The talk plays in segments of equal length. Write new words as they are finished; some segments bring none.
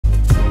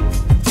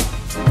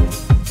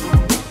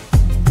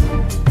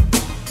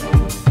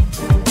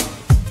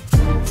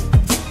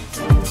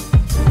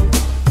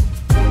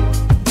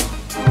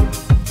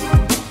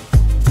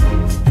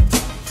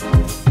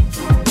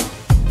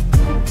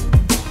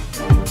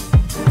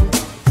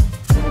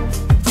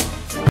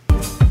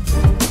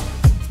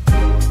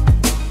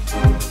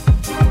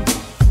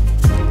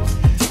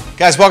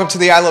Guys, welcome to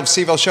the I Love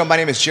CVille Show. My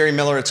name is Jerry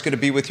Miller. It's good to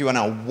be with you on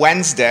a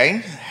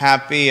Wednesday.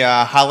 Happy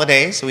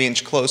holidays. We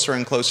inch closer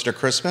and closer to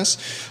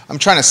Christmas. I'm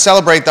trying to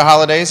celebrate the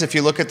holidays. If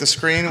you look at the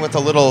screen with a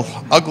little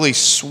ugly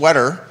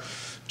sweater,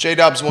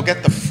 J-Dubs will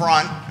get the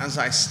front as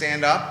I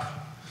stand up,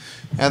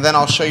 and then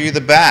I'll show you the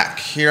back.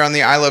 Here on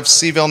the I Love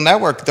CVille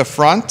Network, the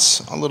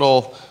front, a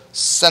little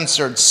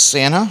censored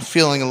Santa,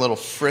 feeling a little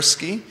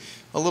frisky.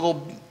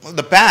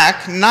 The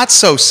back, not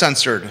so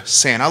censored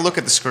Santa. Look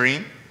at the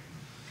screen.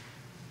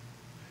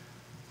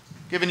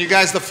 Giving you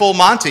guys the full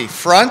Monty,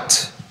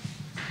 front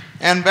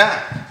and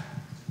back.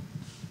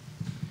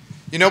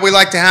 You know, we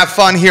like to have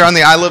fun here on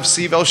the I Love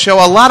CVille Show.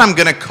 A lot I'm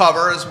going to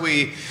cover as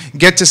we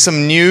get to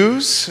some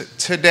news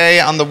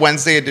today on the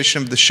Wednesday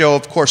edition of the show.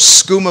 Of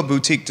course, Skooma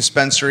Boutique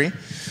Dispensary,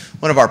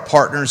 one of our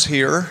partners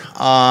here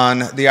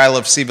on the I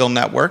Love CVille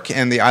Network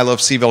and the I Love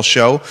CVille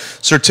Show.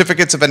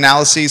 Certificates of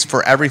analyses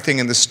for everything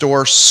in the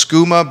store.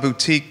 Skooma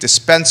Boutique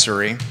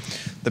Dispensary,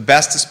 the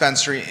best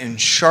dispensary in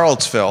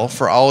Charlottesville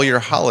for all your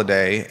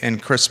holiday and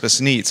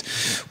Christmas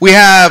needs. We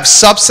have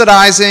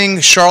subsidizing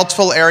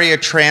Charlottesville area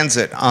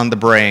transit on the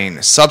brain.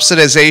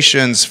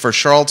 Subsidizations for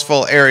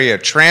Charlottesville area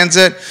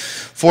transit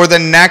for the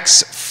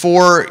next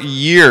 4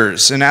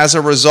 years. And as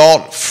a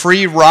result,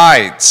 free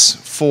rides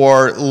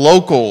for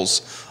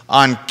locals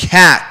on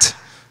CAT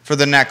for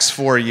the next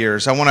 4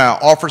 years. I want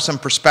to offer some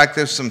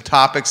perspective, some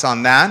topics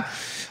on that.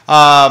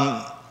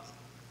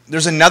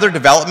 There's another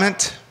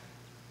development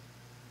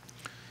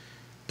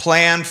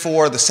plan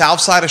for the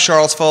south side of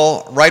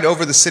Charlottesville, right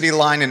over the city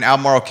line in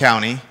Albemarle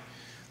County.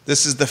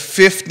 This is the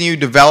 5th new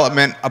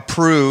development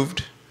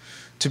approved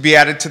to be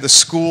added to the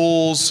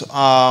schools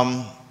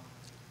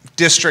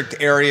district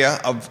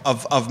area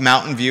of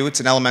Mountain View. It's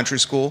an elementary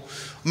school.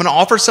 I'm going to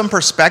offer some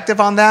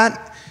perspective on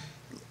that.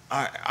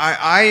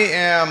 I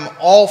am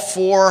all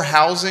for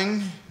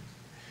housing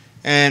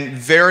and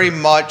very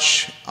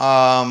much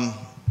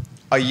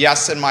a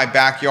yes in my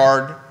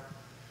backyard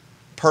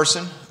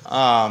person.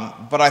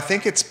 But I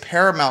think it's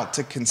paramount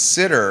to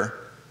consider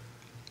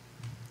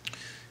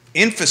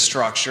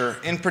infrastructure,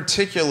 in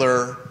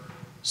particular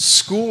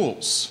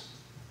schools,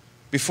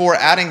 before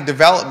adding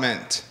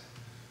development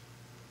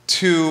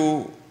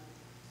to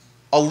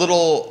a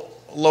little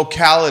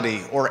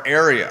locality or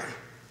area.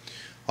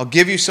 I'll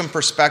give you some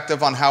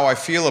perspective on how I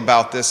feel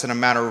about this in a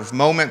matter of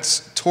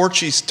moments.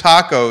 Torchy's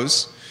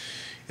Tacos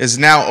is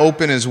now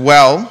open as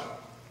well.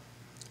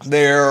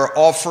 They're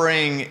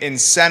offering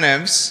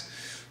incentives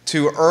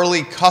to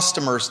early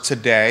customers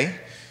today.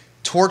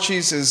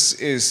 Torchy's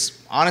is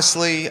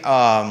honestly,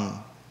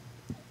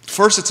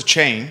 first it's a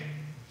chain.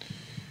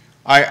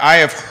 I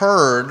have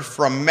heard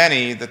from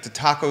many that the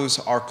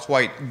tacos are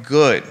quite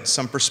good.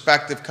 Some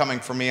perspective coming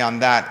from me on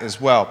that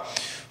as well.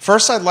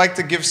 First, I'd like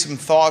to give some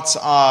thoughts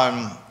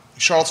on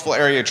Charlottesville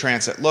area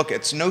transit. Look,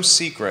 it's no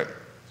secret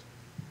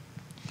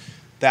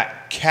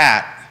that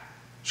CAT,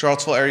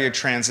 Charlottesville Area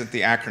Transit,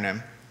 the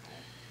acronym,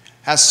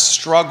 has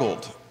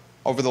struggled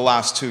over the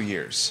last 2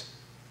 years.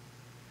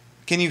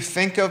 Can you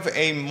think of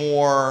a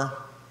more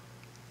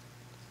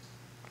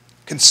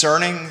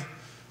concerning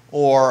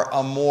or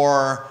a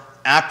more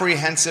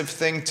apprehensive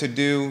thing to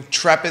do,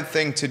 trepid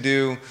thing to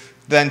do,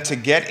 than to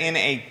get in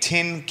a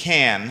tin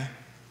can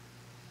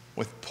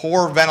with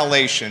poor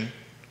ventilation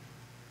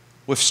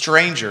with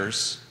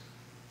strangers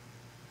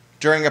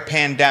during a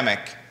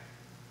pandemic?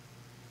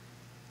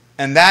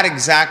 And that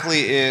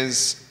exactly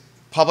is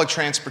public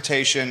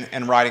transportation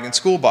and riding in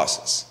school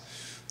buses.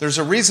 There's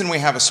a reason we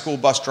have a school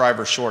bus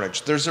driver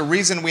shortage. There's a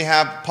reason we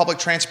have public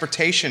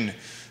transportation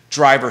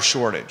driver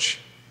shortage.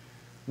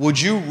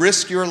 Would you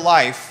risk your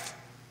life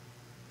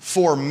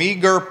for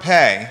meager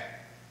pay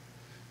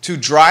to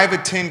drive a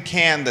tin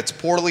can that's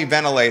poorly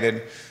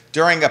ventilated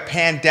during a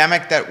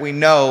pandemic that we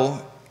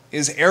know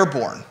is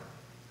airborne?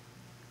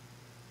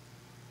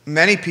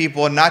 Many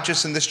people, and not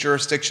just in this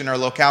jurisdiction or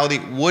locality,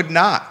 would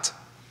not.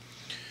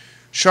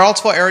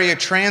 Charlottesville Area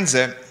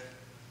Transit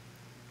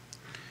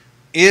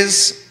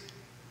is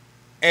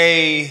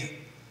a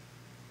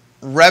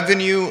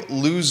revenue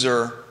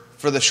loser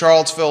for the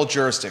Charlottesville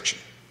jurisdiction.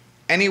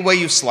 Any way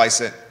you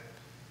slice it,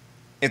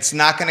 it's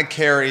not going to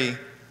carry,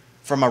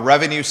 from a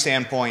revenue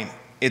standpoint,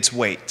 its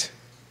weight.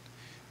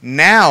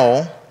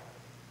 Now,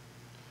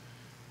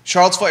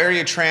 Charlottesville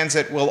Area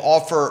Transit will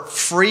offer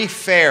free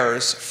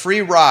fares, free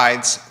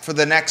rides for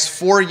the next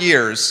 4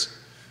 years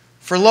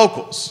for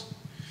locals.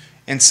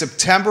 In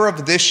September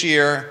of this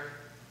year,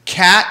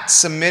 CAT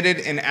submitted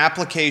an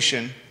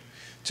application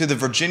to the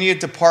Virginia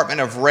Department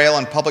of Rail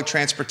and Public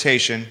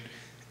Transportation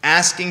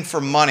asking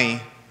for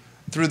money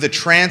through the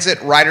Transit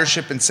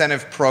Ridership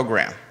Incentive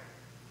Program.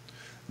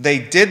 They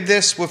did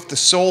this with the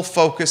sole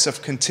focus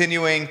of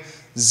continuing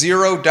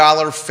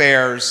 $0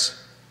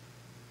 fares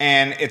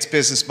and its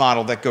business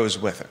model that goes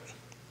with it.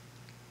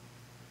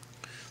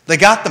 They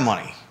got the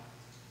money.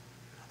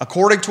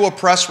 According to a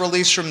press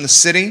release from the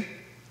city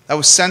that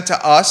was sent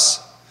to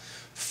us,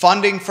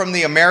 funding from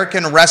the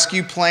American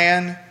Rescue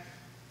Plan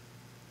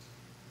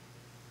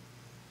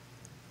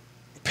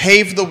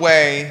paved the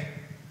way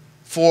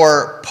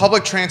for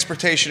public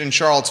transportation in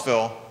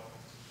Charlottesville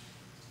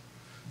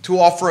to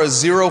offer a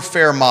zero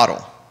fare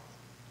model.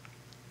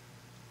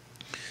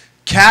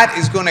 CAT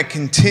is going to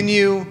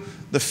continue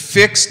the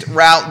fixed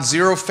route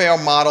zero fare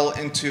model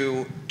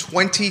into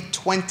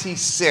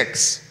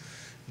 2026,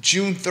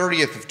 June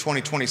 30th of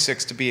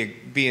 2026 to be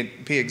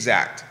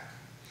exact.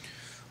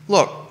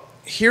 Look,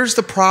 here's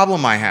the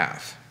problem I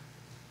have.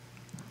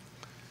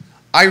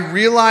 I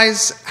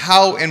realize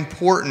how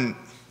important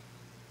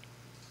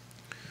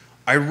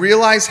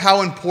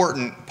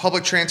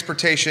public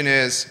transportation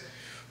is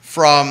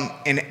from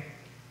an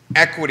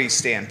equity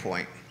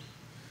standpoint.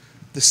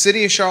 The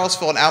city of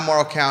Charlottesville and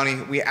Albemarle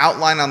County, we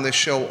outline on this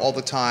show all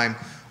the time,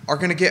 are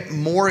going to get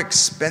more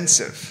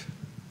expensive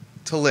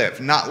to live,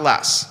 not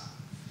less.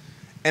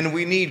 And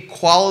we need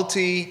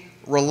quality,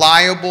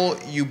 reliable,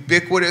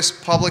 ubiquitous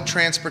public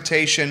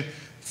transportation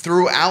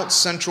throughout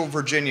Central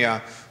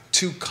Virginia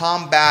to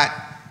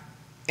combat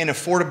an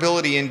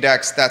affordability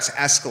index that's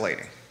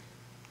escalating.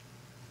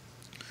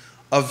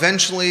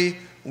 Eventually,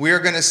 we're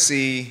going to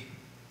see,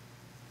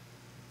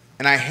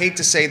 and I hate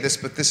to say this,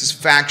 but this is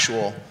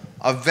factual,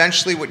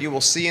 eventually what you will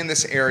see in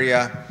this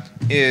area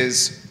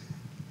is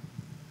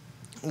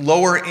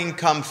lower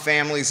income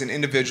families and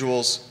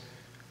individuals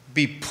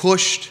be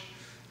pushed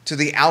to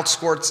the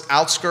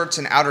outskirts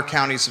and outer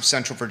counties of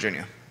Central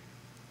Virginia.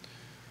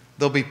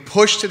 They'll be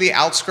pushed to the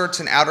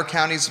outskirts and outer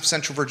counties of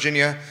Central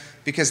Virginia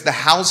because the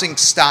housing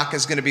stock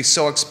is going to be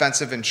so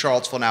expensive in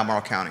Charlottesville and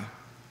Albemarle County.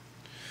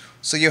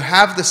 So you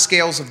have the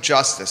scales of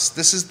justice.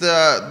 This is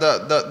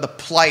the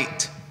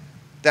plight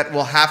that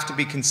will have to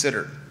be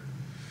considered.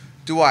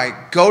 Do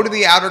I go to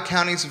the outer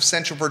counties of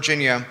Central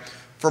Virginia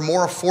for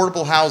more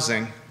affordable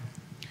housing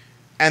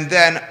and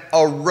then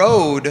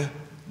erode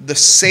the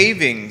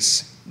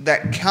savings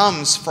that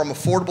comes from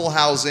affordable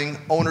housing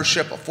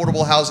ownership,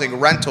 affordable housing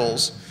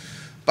rentals,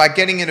 by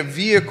getting in a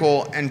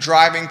vehicle and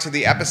driving to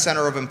the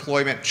epicenter of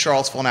employment,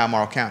 Charlottesville and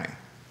Albemarle County?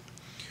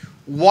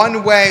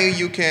 One way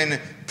you can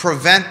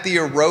prevent the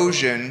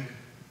erosion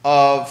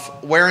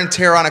of wear and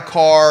tear on a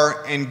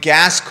car and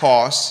gas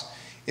costs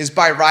is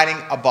by riding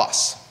a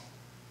bus.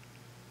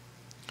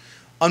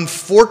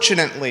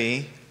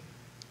 Unfortunately,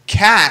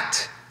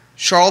 CAT,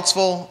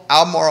 Charlottesville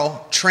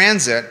Albemarle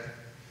Transit,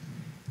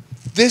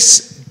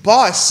 this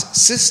bus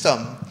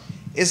system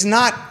is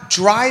not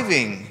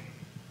driving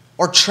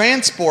or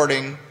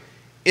transporting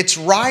its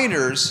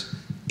riders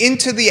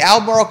into the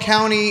Albemarle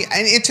County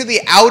and into the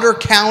outer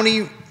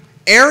county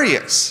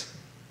areas.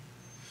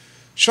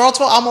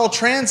 Charlottesville Albemarle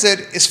Transit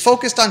is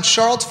focused on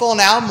Charlottesville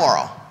and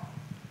Albemarle.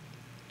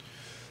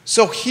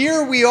 So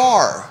here we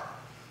are.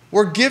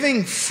 We're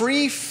giving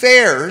free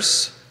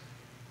fares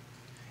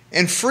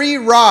and free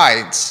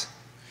rides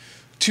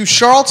to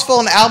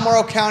Charlottesville and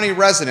Albemarle County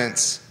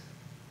residents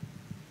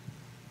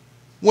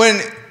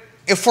when,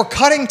 if we're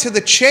cutting to the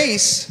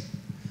chase,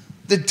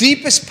 the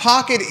deepest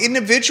pocket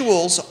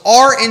individuals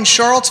are in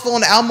Charlottesville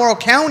and Albemarle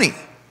County.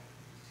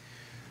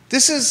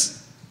 This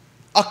is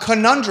a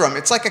conundrum.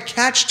 It's like a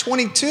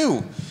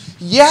catch-22.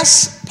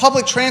 Yes,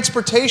 public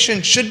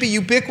transportation should be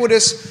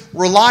ubiquitous,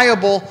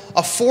 reliable,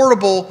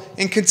 affordable,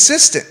 and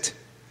consistent.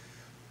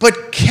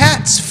 But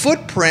CAT's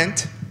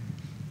footprint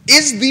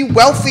is the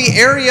wealthy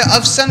area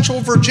of Central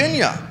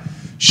Virginia,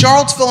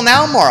 Charlottesville and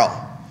Albemarle.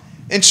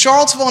 And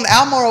Charlottesville and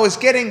Albemarle is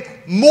getting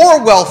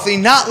more wealthy,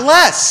 not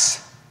less.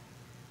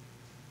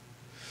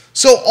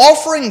 So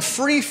offering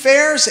free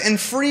fares and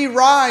free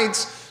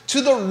rides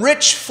to the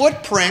rich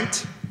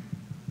footprint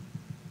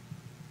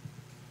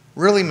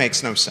really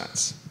makes no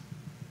sense.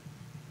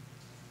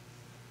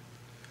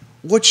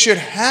 What should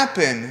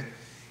happen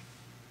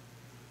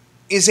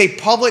is a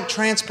public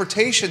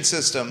transportation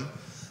system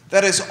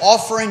that is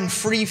offering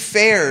free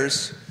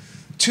fares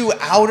to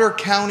outer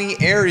county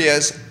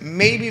areas,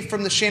 maybe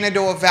from the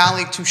Shenandoah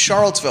Valley to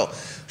Charlottesville.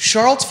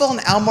 Charlottesville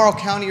and Albemarle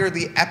County are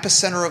the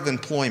epicenter of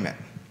employment.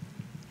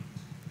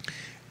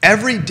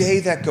 Every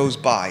day that goes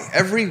by,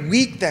 every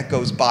week that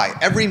goes by,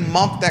 every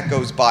month that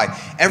goes by,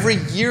 every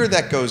year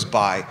that goes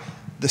by,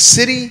 the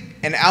city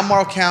and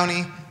Albemarle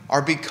County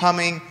are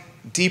becoming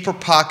deeper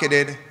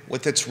pocketed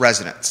with its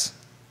residents.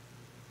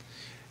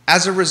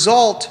 As a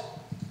result,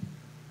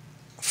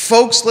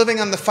 folks living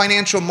on the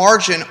financial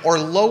margin or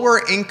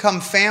lower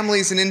income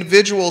families and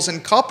individuals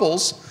and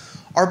couples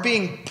are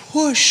being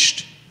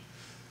pushed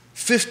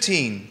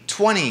 15,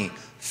 20,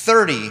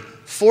 30,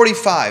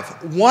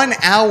 45, 1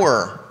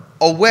 hour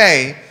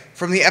away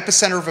from the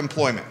epicenter of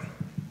employment.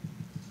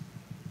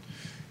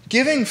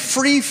 Giving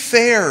free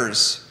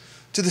fares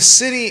to the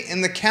city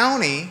and the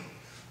county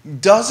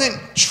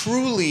doesn't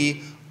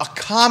truly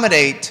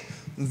accommodate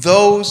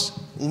those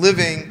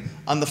living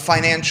on the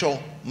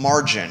financial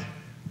margin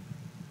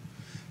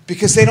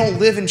because they don't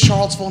live in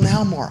Charlottesville and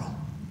Albemarle.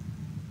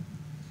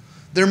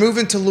 They're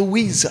moving to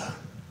Louisa,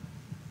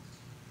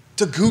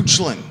 to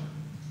Goochland,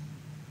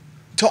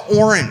 to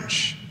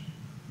Orange,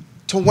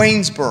 to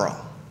Waynesboro,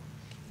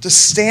 to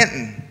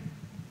Stanton,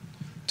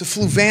 to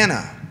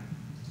Fluvanna,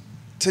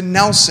 to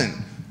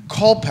Nelson,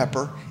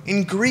 Culpeper,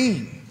 and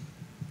Greene.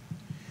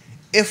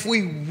 If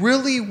we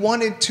really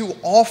wanted to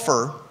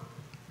offer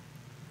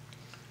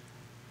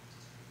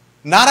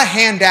not a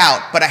hand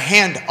out, but a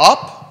hand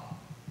up,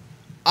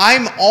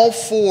 I'm all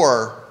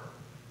for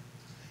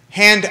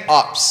hand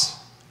ups.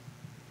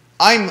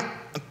 I'm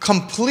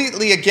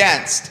completely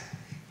against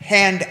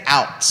hand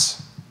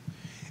outs.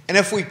 And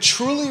if we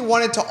truly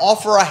wanted to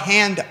offer a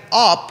hand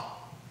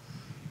up,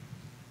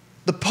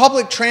 the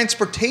public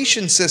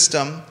transportation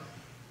system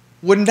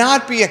would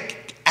not be a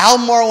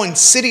Albemarle and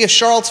City of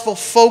Charlottesville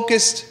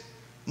focused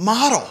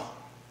model.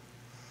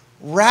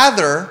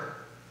 Rather,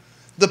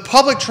 the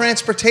public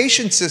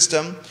transportation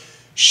system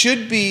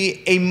should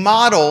be a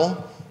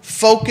model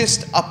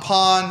focused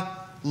upon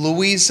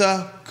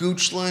Louisa,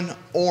 Goochland,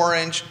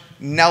 Orange,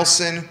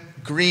 Nelson,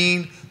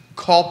 Greene,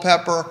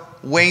 Culpeper,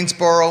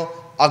 Waynesboro,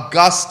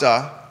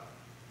 Augusta,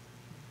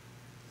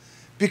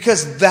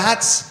 because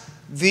that's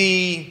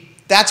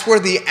where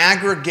the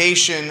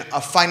aggregation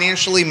of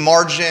financially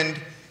margined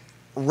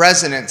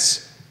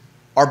residents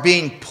are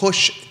being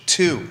pushed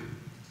to.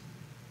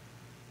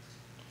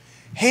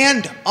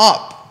 Hand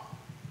up.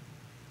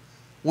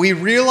 We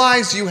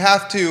realize you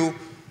have to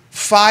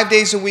 5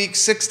 days a week,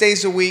 6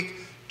 days a week,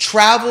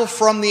 travel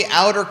from the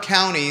outer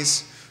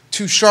counties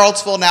to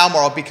Charlottesville and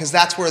Albemarle because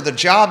that's where the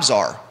jobs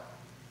are.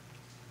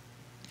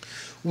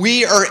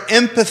 We are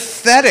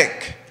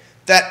empathetic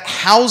that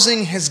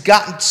housing has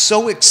gotten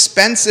so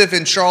expensive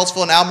in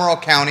Charlottesville and Albemarle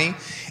County,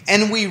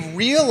 and we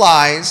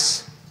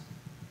realize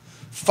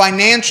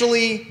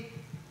financially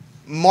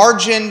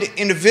margined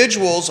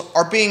individuals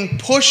are being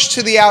pushed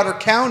to the outer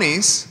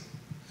counties.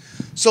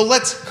 So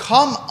let's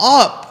come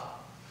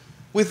up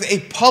with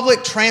a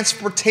public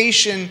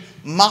transportation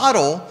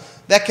model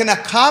that can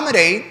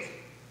accommodate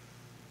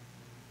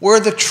where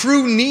the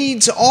true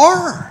needs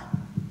are.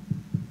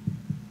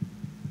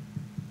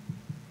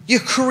 You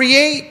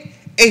create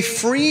a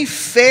free,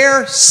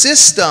 fair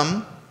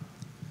system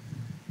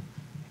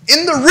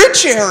in the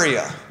rich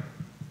area.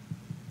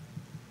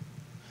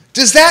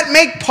 Does that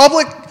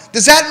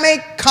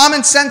make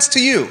common sense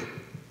to you?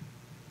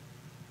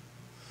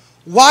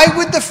 Why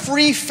would the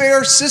free,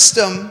 fair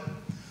system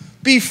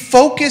be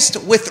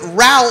focused with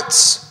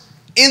routes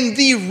in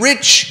the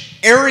rich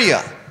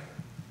area?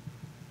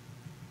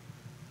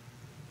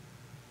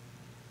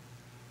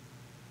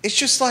 It's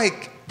just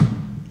like,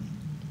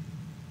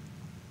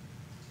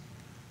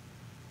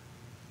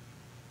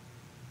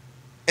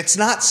 it's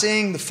not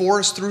seeing the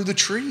forest through the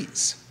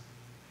trees.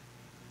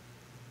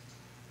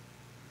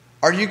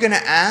 Are you going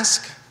to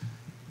ask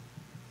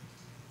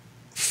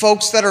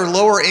folks that are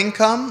lower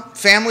income,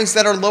 families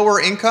that are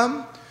lower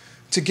income,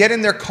 to get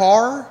in their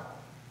car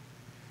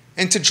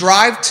and to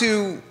drive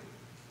to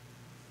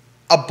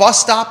a bus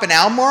stop in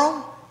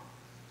Albemarle,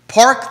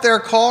 park their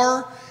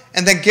car,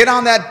 and then get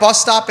on that bus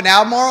stop in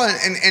Albemarle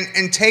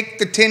and take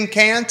the tin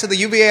can to the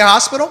UVA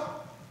hospital?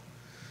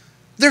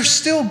 They're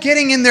still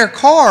getting in their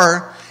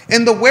car,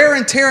 and the wear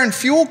and tear and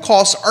fuel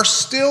costs are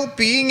still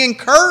being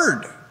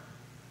incurred.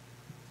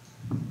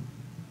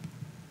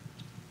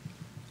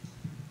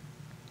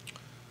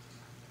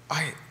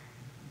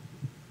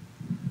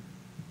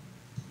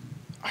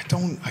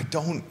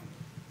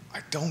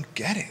 I don't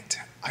get it.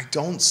 I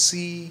don't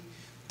see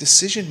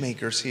decision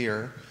makers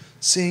here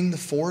seeing the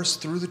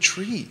forest through the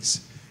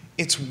trees.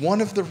 It's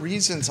one of the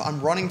reasons I'm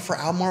running for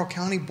Albemarle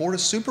County Board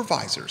of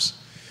Supervisors.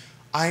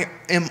 I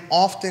am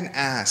often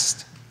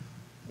asked,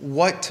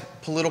 what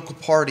political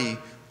party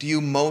do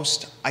you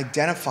most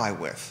identify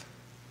with?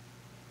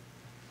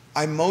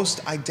 I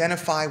most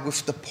identify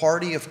with the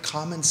party of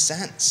common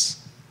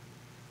sense.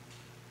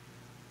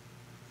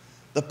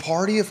 The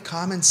party of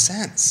common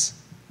sense.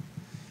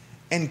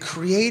 And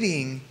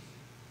creating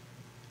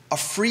a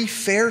free,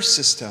 fair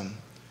system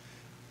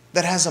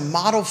that has a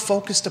model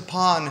focused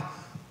upon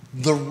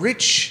the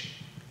rich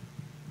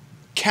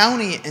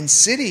county and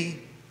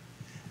city,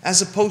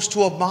 as opposed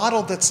to a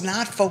model that's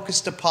not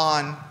focused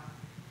upon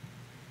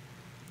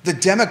the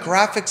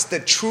demographics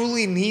that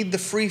truly need the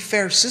free,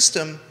 fair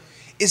system,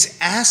 is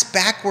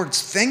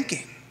ass-backwards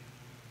thinking.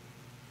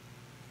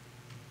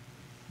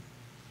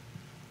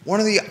 One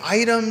of the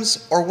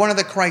items or one of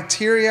the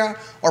criteria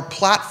or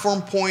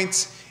platform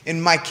points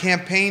in my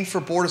campaign for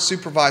Board of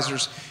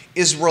Supervisors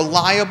is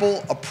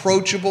reliable,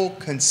 approachable,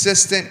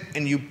 consistent,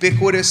 and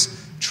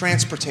ubiquitous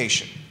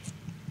transportation.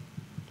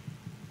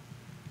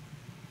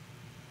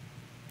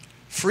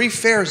 Free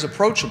fare is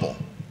approachable,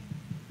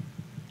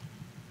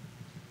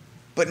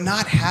 but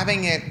not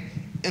having it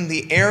in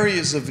the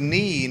areas of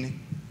need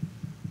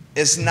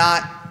is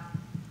not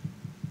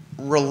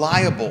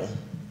reliable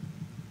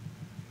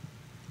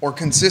or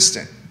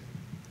consistent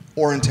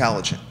or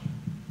intelligent.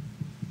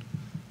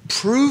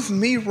 Prove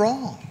me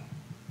wrong.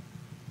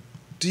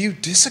 Do you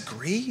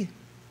disagree?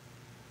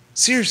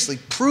 Seriously,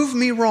 prove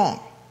me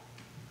wrong.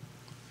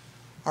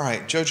 All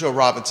right, JoJo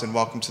Robinson,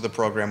 welcome to the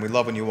program. We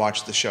love when you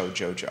watch the show,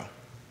 JoJo.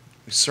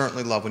 We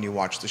certainly love when you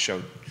watch the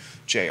show,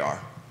 JR.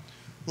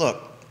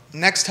 Look,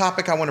 next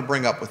topic I want to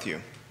bring up with you.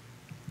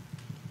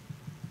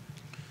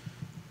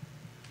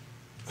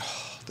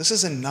 This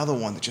is another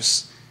one that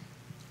just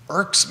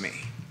irks me.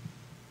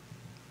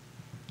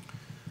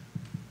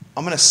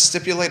 I'm going to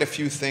stipulate a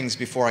few things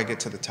before I get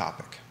to the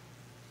topic.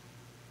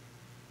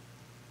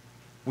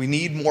 We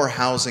need more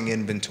housing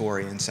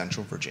inventory in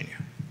Central Virginia.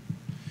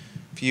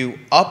 If you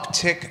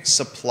uptick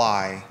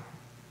supply,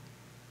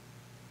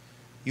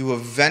 you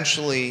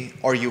eventually,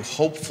 or you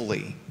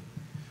hopefully,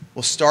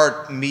 will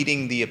start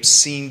meeting the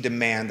obscene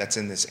demand that's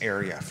in this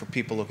area for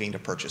people looking to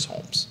purchase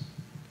homes.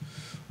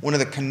 One of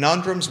the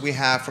conundrums we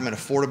have from an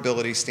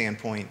affordability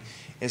standpoint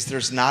is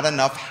there's not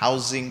enough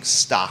housing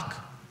stock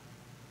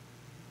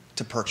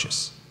to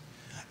purchase.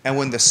 And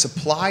when the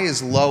supply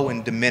is low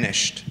and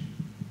diminished,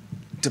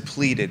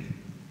 depleted,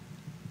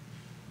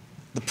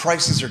 the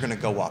prices are going to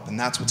go up, and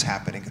that's what's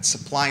happening. It's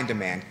supply and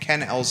demand.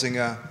 Ken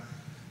Elzinga,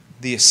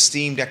 the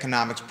esteemed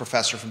economics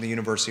professor from the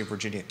University of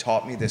Virginia,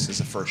 taught me this as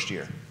a first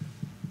year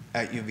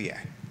at UVA.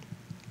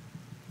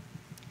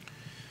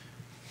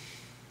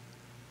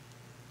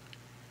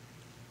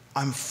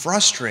 I'm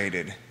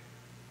frustrated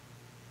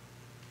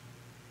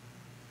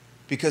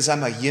because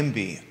I'm a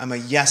YIMBY. I'm a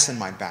yes in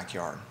my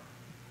backyard.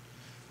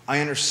 I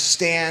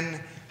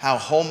understand how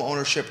home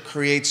ownership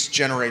creates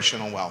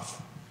generational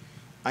wealth.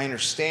 I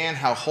understand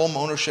how home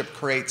ownership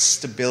creates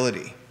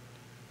stability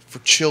for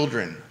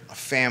children,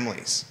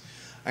 families.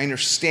 I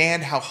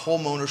understand how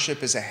home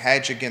ownership is a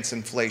hedge against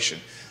inflation.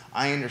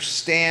 I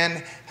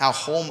understand how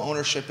home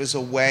ownership is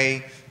a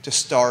way to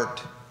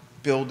start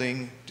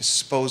building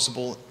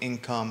disposable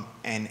income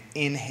and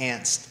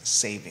enhanced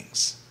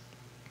savings.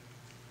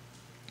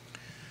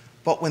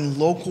 But when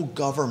local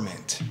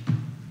government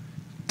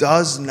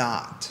does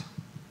not,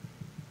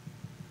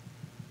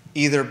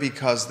 either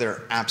because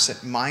they're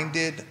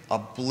absent-minded,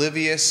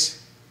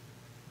 oblivious,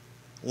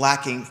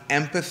 lacking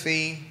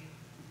empathy,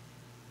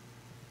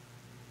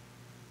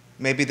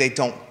 maybe they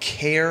don't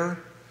care,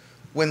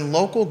 when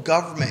local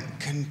government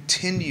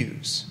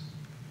continues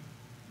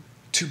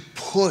to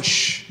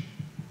push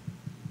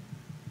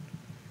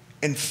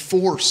and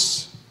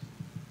force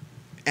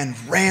and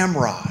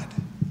ramrod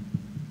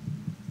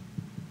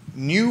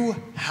new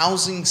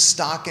housing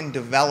stock and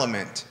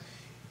development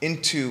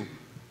into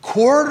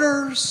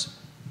corridors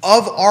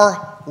of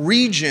our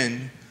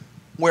region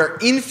where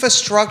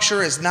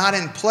infrastructure is not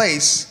in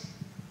place,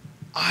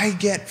 I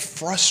get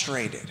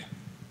frustrated.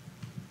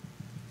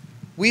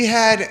 We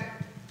had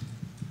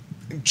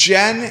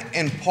Jen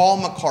and Paul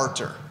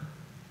MacArthur.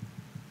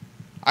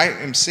 I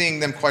am seeing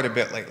them quite a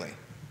bit lately.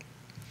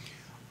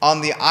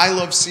 On the I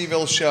Love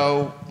CVille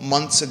show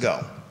months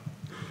ago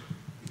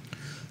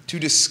to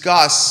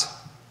discuss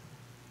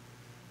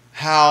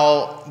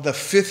how the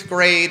 5th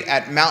grade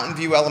at Mountain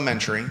View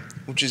Elementary,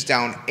 which is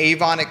down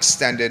Avon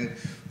Extended,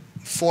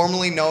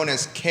 formerly known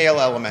as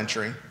Kale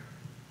Elementary,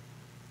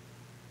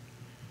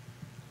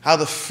 how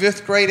the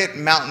 5th grade at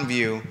Mountain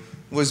View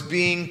was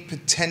being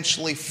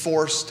potentially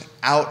forced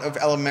out of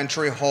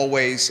elementary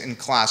hallways and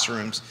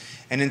classrooms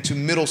and into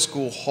middle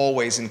school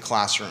hallways and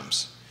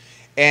classrooms.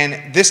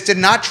 And this did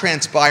not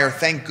transpire,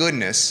 thank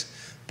goodness,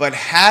 but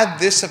had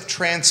this have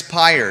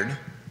transpired,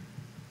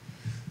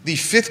 the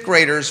 5th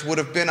graders would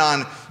have been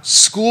on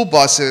school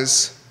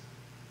buses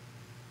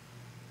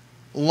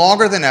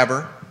longer than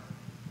ever,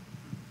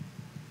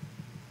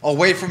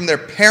 away from their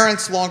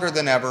parents longer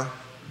than ever,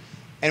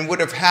 and would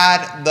have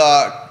had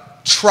the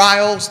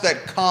trials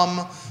that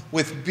come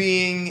with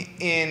being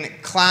in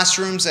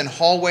classrooms and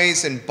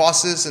hallways and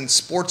buses and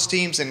sports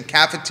teams and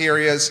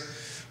cafeterias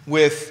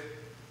with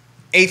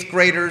 8th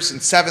graders and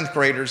 7th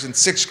graders and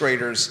 6th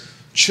graders,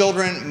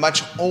 children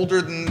much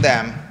older than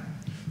them,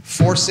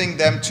 forcing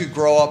them to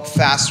grow up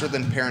faster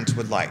than parents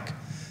would like.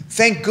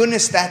 Thank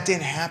goodness that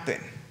didn't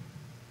happen.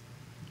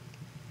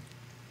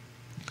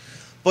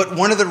 But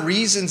one of the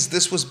reasons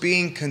this was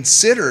being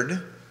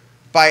considered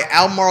by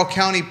Albemarle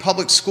County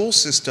Public School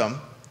System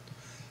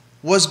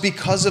was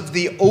because of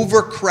the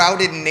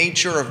overcrowded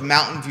nature of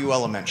Mountain View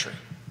Elementary.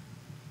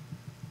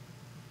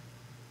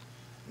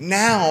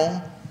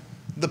 Now,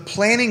 the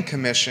Planning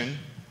Commission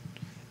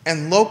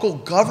and local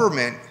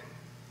government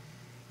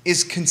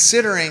is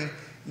considering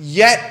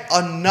yet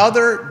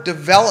another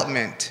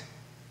development,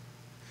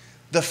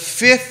 the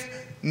 5th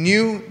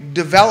new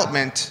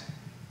development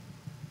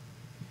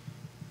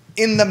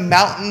in the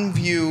Mountain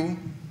View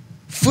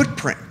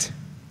footprint.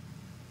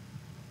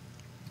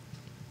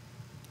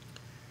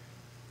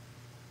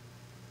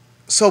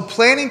 So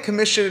Planning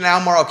Commission in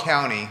Albemarle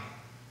County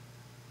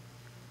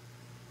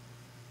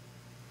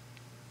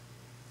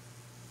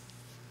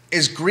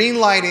is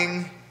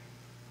greenlighting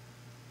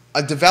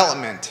a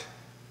development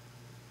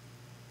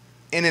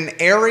in an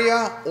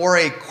area or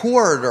a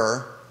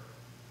corridor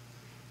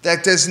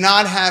that does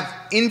not have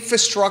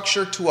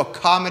infrastructure to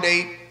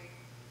accommodate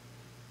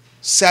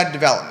said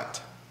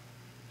development.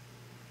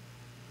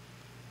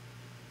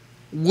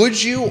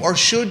 Would you or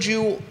should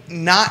you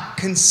not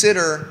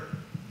consider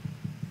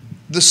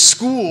the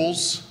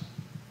schools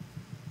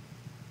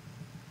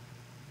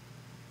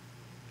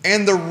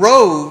and the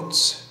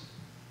roads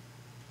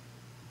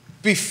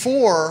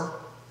before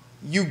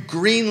you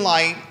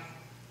greenlight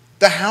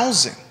the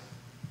housing?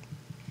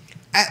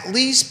 At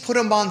least put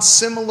them on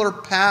similar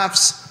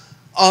paths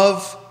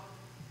of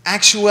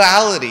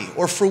actuality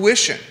or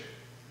fruition.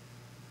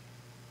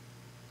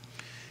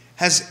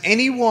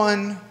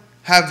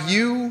 Have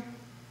you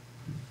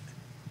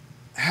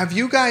have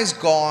you guys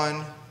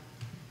gone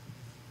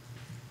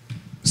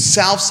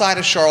south side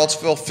of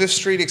Charlottesville, 5th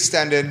Street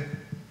extended,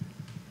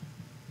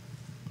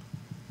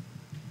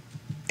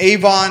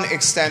 Avon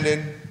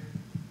extended,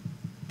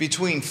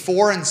 between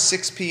 4 and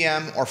 6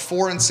 p.m. or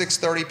 4 and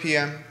 6:30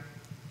 p.m.?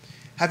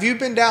 Have you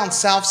been down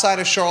south side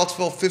of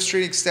Charlottesville, 5th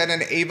Street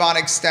extended, Avon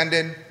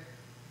extended,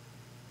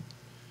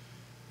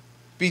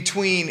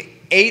 between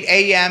 8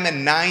 a.m.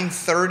 and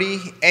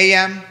 9:30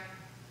 a.m.?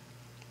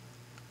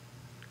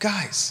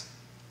 Guys,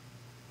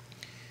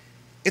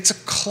 it's a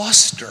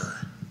cluster.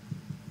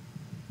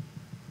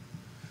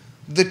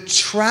 The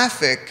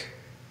traffic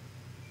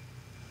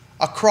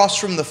across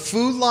from the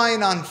Food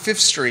Line on 5th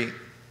Street,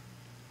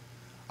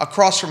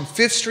 across from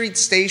 5th Street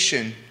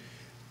Station,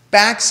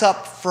 backs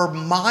up for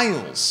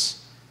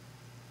miles.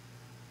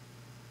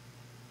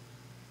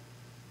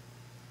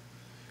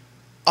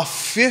 A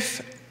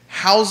 5th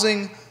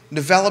housing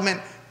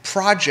development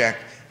project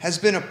has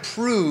been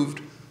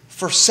approved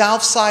for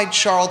Southside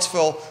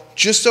Charlottesville,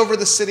 just over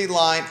the city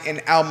line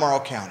in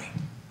Albemarle County.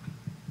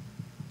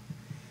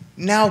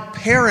 Now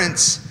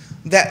parents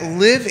that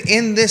live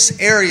in this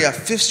area,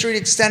 5th Street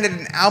Extended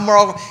and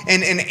Albemarle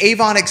and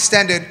Avon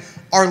Extended,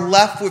 are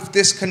left with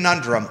this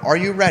conundrum. Are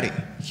you ready?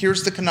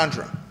 Here's the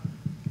conundrum.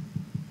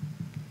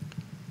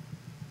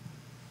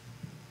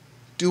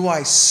 Do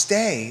I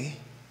stay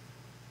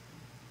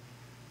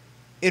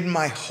in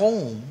my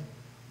home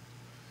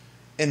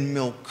in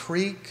Mill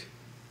Creek,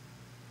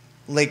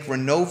 Lake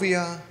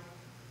Renovia,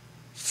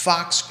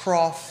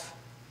 Foxcroft,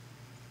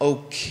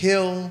 Oak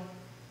Hill,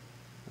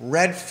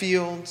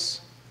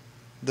 Redfields,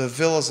 the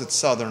villas at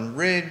Southern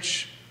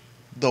Ridge,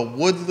 the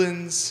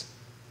Woodlands,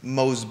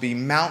 Mosby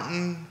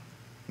Mountain,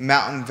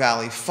 Mountain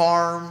Valley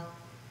Farm,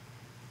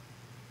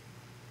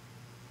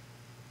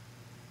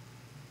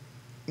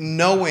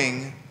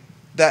 knowing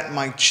that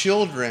my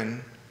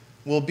children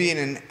will be in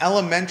an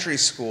elementary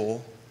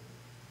school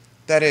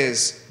that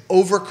is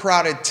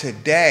overcrowded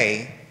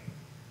today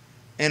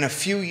and a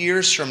few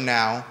years from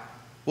now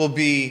will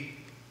be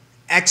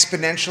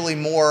exponentially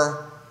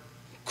more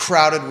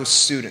crowded with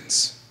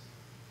students?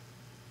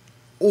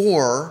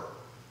 Or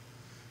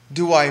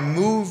do I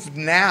move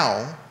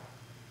now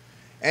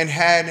and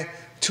head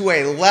to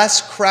a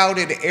less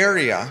crowded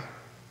area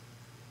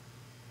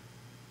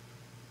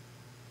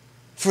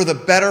for the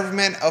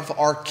betterment of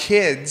our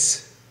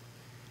kids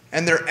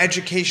and their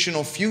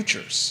educational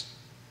futures?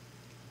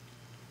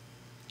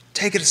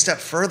 Take it a step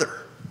further.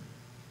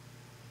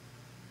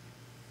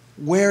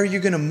 Where are you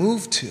going to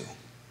move to?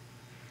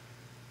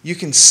 You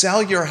can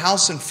sell your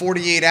house in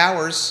 48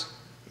 hours,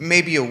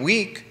 maybe a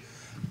week,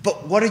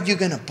 but what are you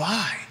going to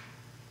buy?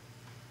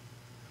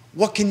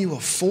 What can you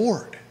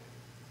afford?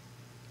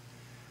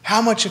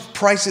 How much have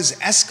prices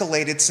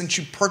escalated since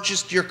you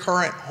purchased your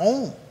current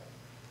home?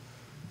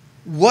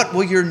 What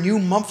will your new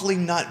monthly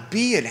nut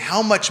be, and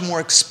how much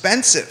more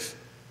expensive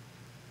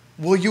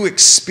will you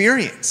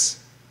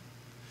experience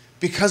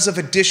because of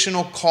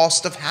additional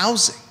cost of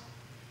housing?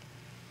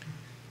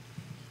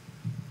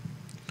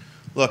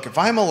 Look, if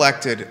I'm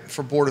elected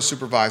for Board of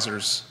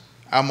Supervisors,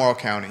 Albemarle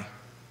County,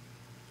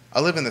 I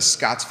live in the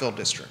Scottsville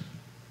district.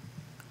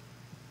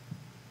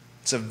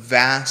 It's a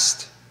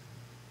vast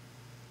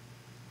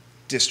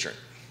district.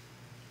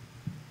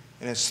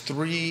 It has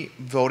 3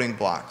 voting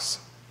blocks.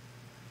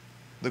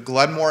 The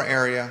Glenmore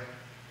area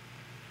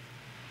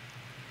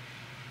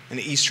in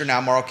eastern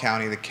Albemarle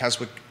County, the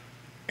Keswick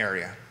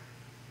area.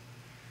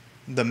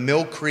 The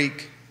Mill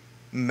Creek,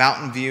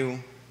 Mountain View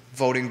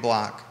voting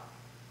block,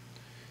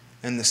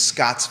 and the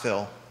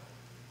Scottsville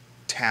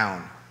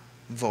town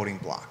voting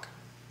block.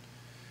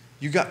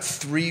 You got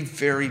 3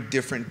 very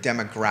different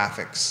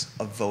demographics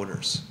of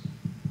voters.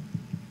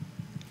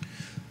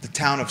 The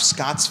town of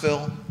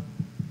Scottsville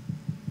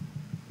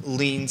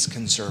leans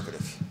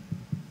conservative.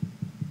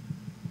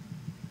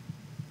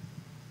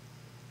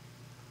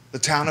 The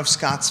town of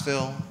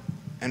Scottsville,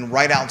 and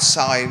right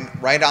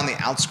outside, right on the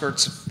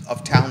outskirts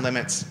of town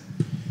limits,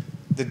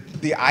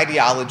 the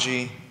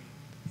ideology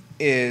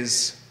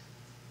is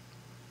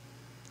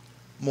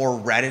more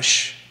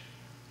reddish,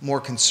 more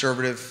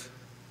conservative,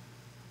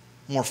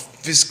 more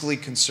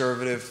fiscally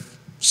conservative,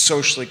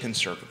 socially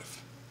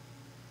conservative.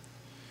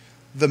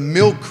 The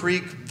Mill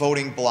Creek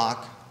voting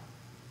block,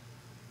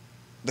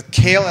 the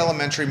Cale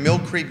Elementary Mill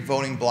Creek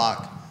voting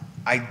block,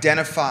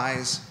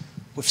 identifies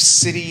with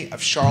City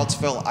of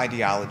Charlottesville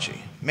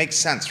ideology. Makes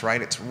sense,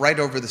 right? It's right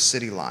over the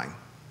city line.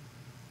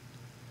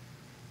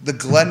 The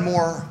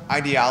Glenmore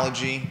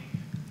ideology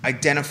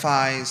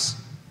identifies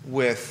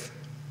with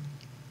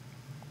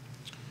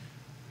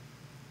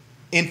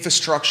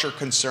infrastructure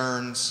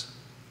concerns,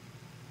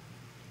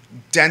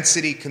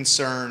 density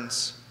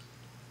concerns,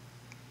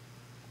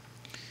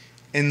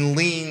 and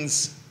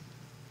leans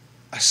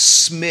a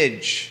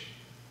smidge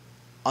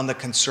on the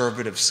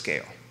conservative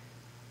scale.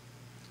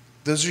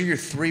 Those are your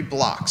 3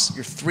 blocks,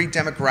 your 3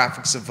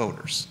 demographics of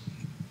voters.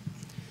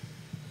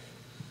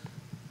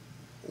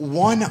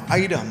 One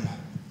item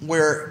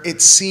where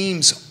it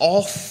seems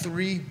all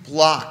 3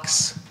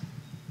 blocks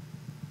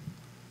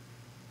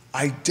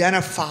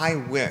identify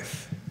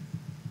with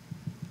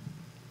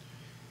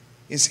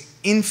is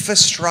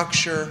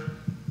infrastructure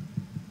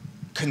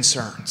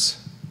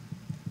concerns.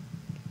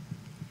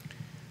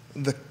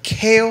 The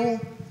Kale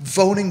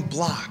voting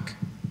bloc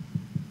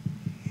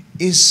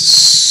is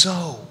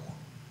so,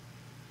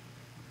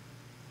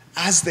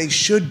 as they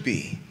should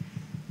be,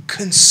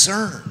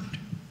 concerned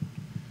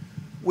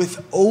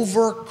with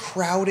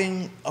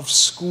overcrowding of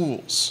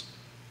schools.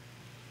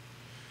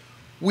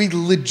 We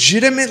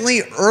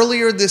legitimately,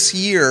 earlier this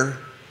year,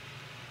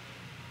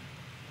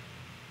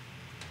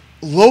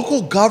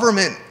 local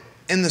government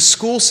in the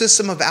school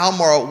system of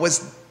Albemarle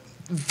was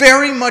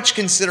very much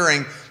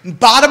considering,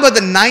 bottom of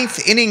the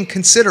ninth inning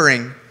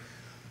considering,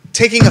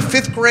 taking a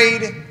 5th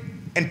grade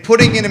and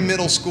putting it in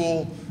middle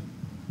school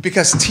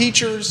because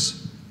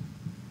teachers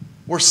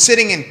were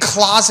sitting in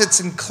closets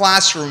in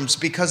classrooms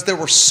because there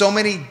were so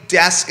many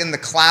desks in the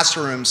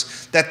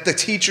classrooms that the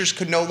teachers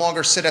could no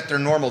longer sit at their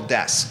normal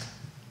desk.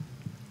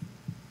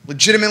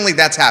 Legitimately,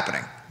 that's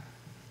happening.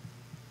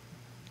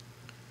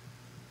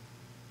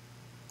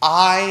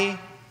 I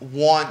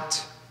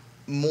want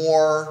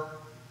more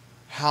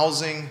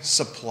housing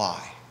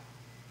supply.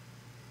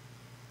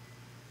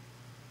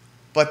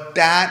 But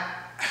that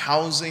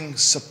housing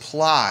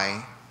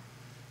supply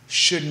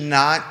should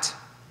not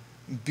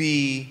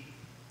be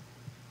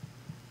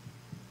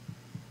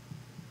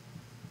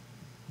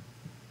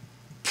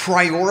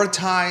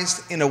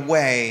prioritized in a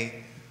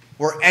way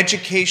where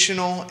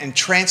educational and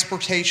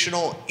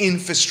transportational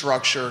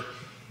infrastructure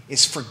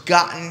is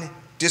forgotten,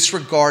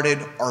 disregarded,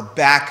 or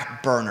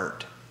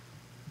backburnered.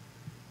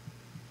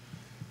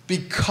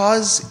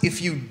 Because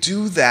if you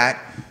do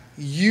that,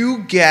 you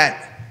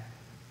get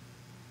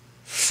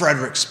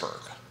Fredericksburg,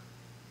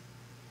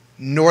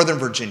 Northern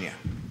Virginia.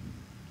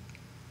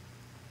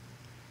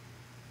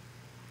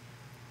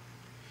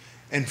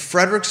 And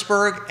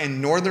Fredericksburg and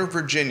Northern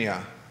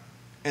Virginia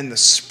and the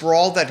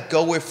sprawl that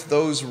go with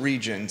those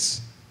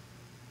regions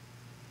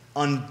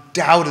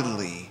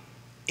undoubtedly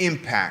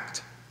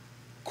impact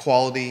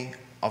quality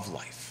of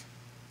life.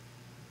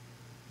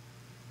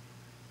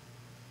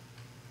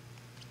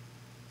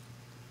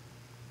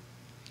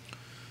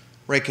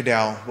 Ray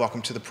Cadell,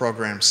 welcome to the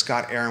program.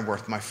 Scott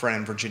Aaronworth, my friend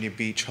in Virginia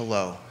Beach,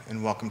 hello,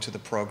 and welcome to the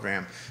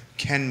program.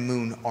 Ken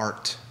Moon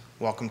Art,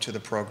 welcome to the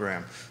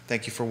program.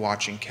 Thank you for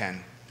watching,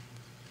 Ken.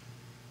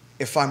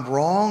 If I'm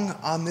wrong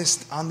on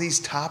these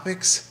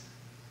topics,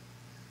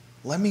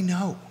 let me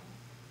know.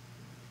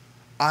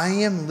 I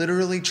am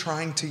literally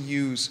trying to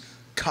use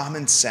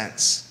common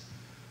sense.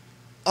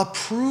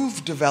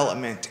 Approve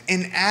development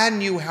and add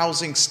new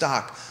housing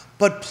stock,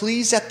 but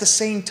please at the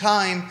same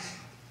time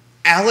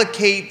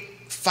allocate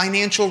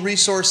financial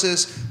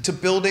resources to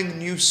building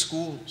new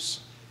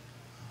schools.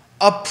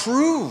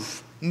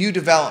 Approve new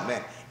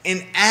development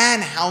and add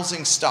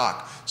housing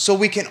stock so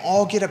we can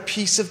all get a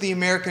piece of the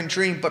American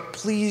dream. But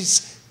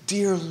please,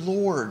 dear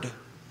Lord,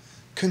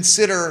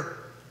 consider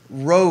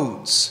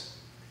roads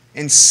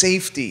and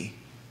safety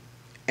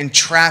and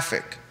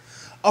traffic.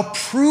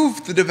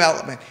 Approve the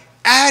development.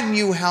 Add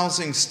new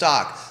housing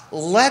stock.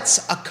 Let's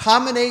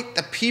accommodate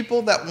the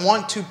people that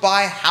want to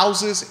buy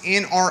houses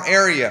in our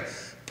area.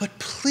 But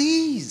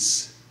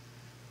please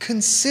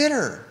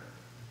consider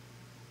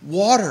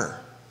water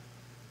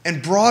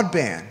and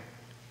broadband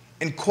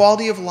and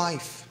quality of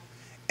life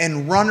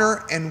and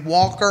runner and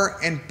walker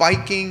and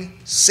biking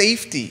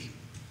safety.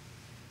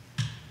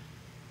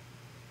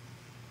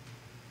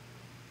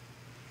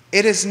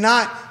 It is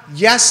not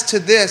yes to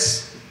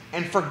this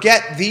and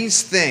forget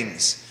these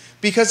things.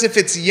 Because if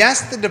it's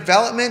yes to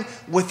development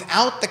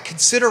without the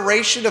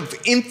consideration of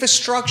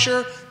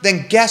infrastructure,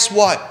 then guess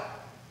what?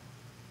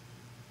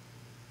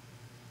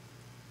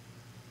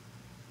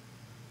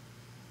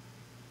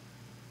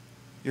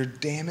 You're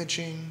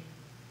damaging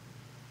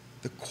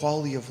the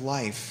quality of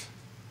life.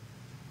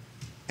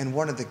 And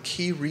one of the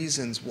key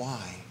reasons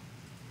why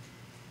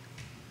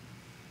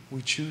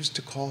we choose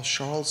to call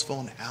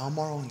Charlottesville and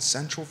Albemarle and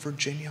Central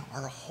Virginia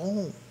our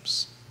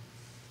homes.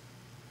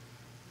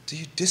 Do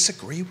you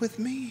disagree with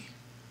me?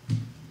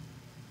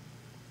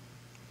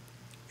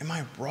 Am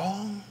I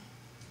wrong?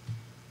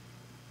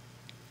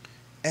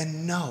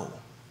 And no,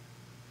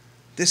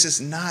 this is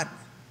not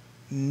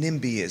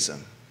NIMBYism,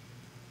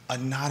 a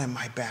not in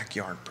my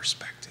backyard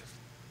perspective.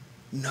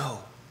 No,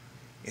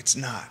 it's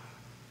not.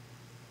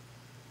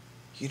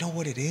 You know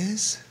what it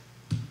is?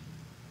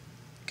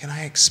 Can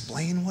I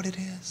explain what it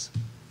is?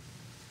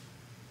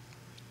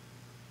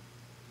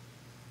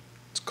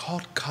 It's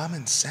called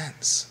common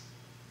sense.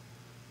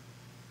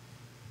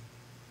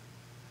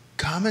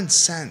 Common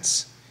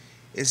sense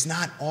is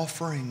not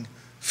offering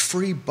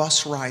free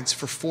bus rides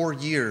for 4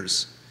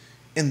 years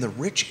in the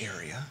rich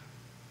area.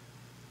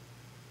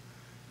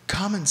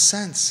 Common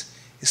sense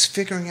is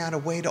figuring out a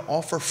way to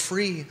offer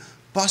free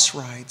bus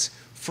rides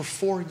for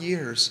 4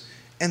 years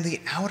in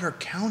the outer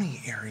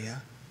county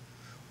area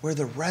where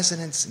the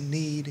residents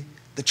need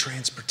the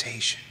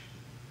transportation.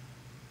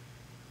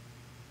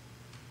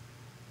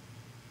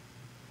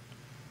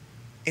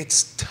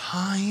 It's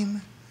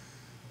time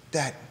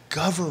that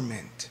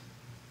government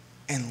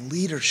and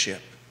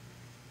leadership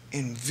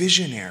and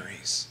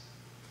visionaries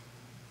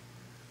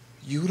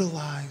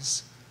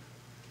Utilize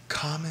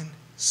common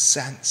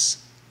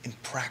sense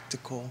and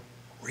practical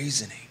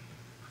reasoning.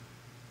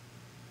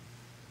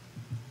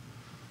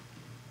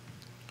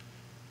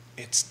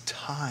 It's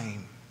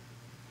time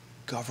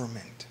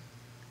government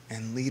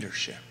and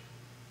leadership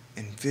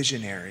and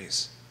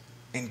visionaries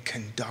and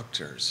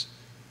conductors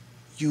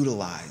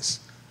utilize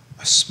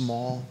a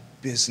small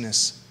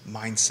business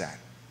mindset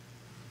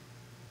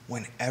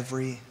when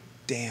every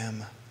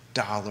damn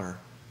dollar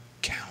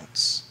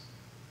counts.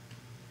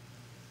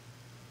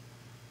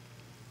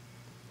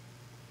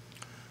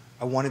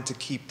 I wanted to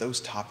keep those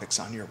topics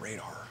on your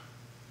radar.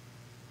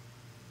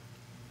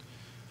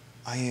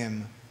 I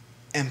am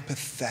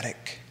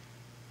empathetic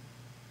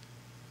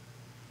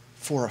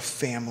for a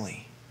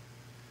family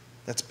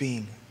that's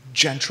being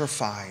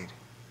gentrified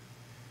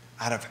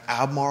out of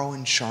Albemarle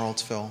and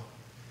Charlottesville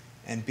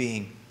and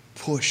being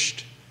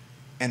pushed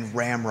and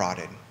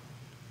ramrodded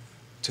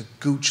to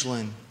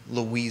Goochland,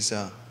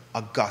 Louisa,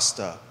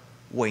 Augusta,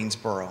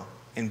 Waynesboro,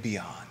 and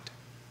beyond.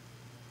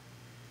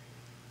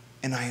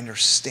 And I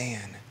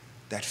understand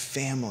that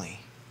family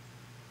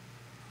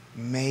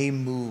may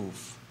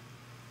move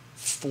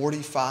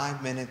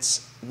 45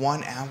 minutes,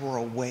 1 hour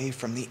away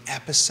from the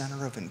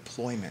epicenter of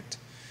employment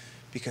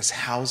because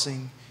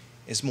housing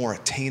is more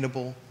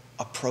attainable,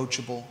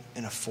 approachable,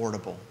 and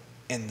affordable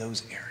in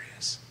those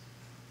areas.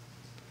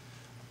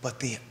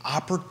 But the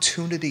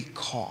opportunity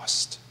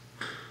cost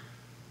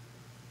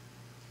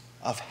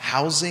of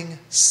housing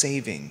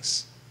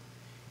savings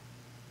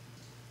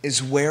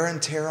is wear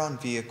and tear on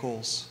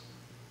vehicles,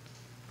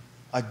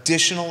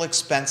 additional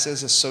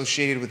expenses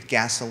associated with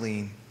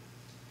gasoline,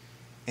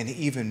 and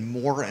even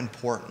more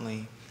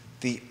importantly,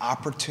 the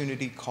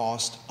opportunity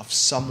cost of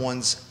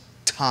someone's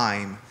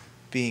time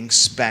being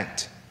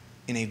spent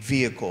in a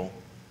vehicle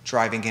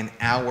driving an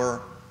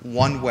hour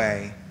one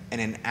way and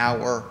an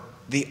hour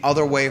the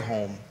other way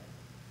home,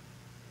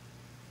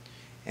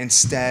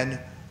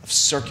 instead of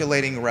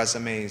circulating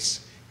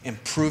resumes,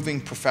 improving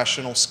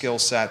professional skill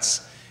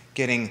sets,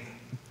 getting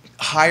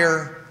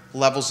higher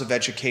levels of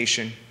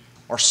education,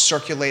 or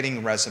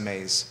circulating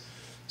resumes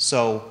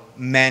so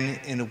men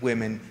and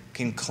women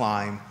can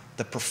climb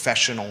the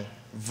professional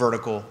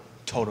vertical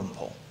totem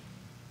pole.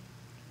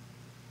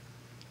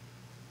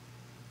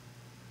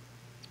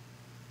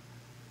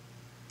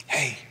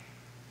 Hey,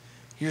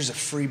 here's a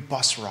free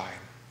bus ride.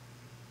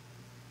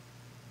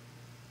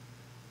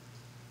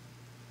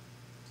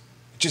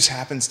 It just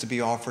happens to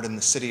be offered in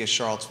the city of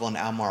Charlottesville and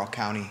Albemarle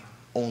County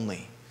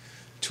only,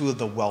 two of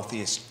the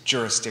wealthiest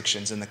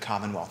jurisdictions in the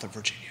Commonwealth of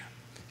Virginia.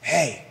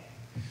 Hey,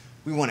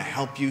 we want to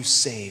help you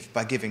save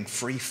by giving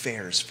free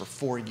fares for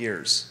 4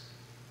 years.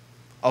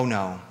 Oh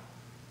no,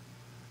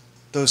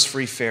 those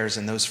free fares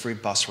and those free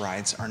bus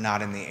rides are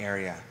not in the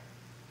area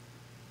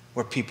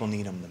where people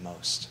need them the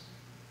most.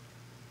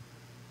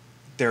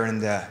 They're in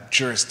the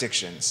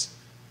jurisdictions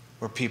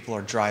where people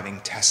are driving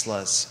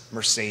Teslas,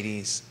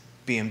 Mercedes,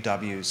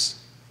 BMWs,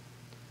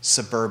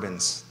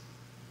 Suburbans,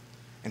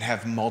 and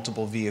have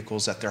multiple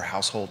vehicles at their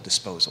household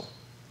disposal.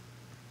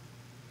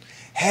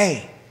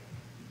 Hey,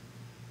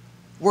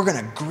 we're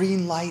going to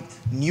green light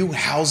new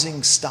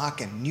housing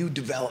stock and new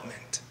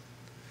development.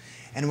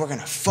 And we're going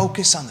to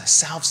focus on the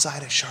south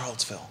side of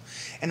Charlottesville.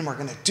 And we're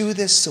going to do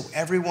this so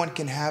everyone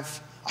can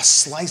have a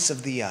slice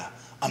of the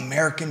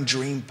American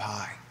dream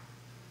pie.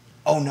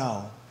 Oh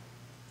no,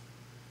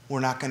 we're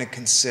not going to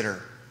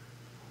consider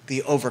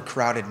the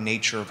overcrowded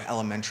nature of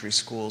elementary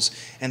schools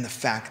and the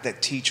fact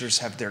that teachers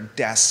have their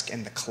desk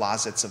in the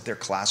closets of their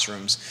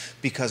classrooms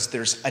because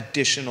there's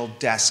additional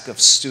desk of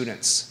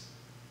students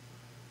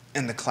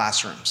in the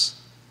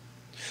classrooms.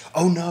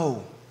 Oh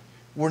no,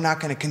 we're not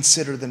going to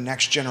consider the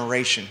next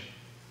generation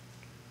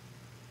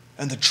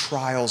and the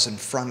trials in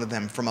front of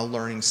them from a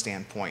learning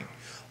standpoint.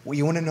 Well,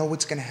 you want to know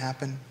what's going to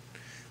happen?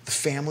 The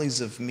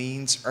families of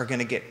means are going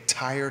to get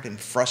tired and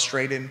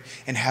frustrated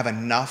and have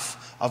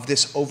enough of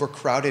this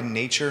overcrowded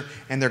nature,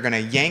 and they're going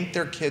to yank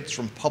their kids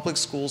from public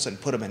schools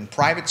and put them in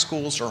private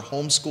schools or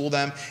homeschool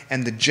them,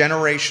 and the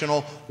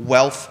generational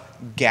wealth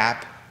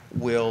gap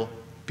will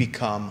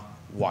become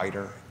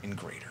wider and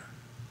greater.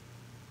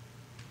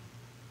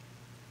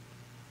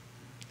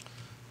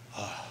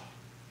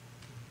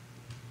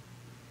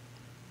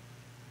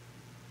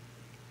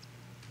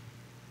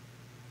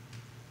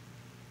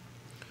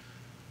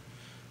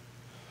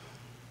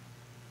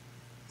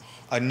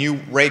 A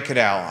new Ray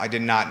Cadell, I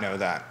did not know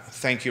that.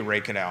 Thank you, Ray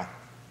Cadell.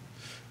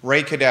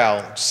 Ray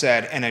Cadell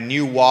said, and a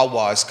new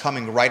Wawa is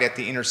coming right at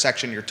the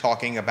intersection you're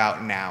talking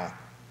about now.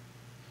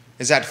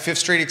 Is that 5th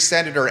Street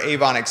Extended or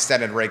Avon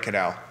Extended, Ray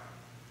Cadell?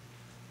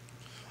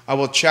 I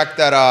will check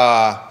that,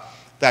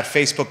 that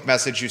Facebook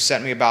message you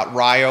sent me about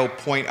Rio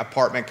Point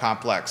Apartment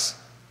Complex.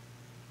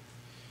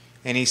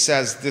 And he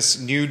says this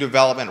new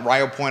development,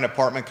 Rio Point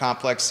Apartment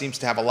Complex, seems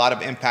to have a lot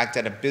of impact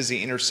at a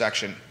busy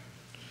intersection.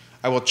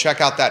 I will check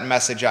out that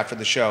message after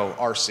the show,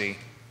 RC.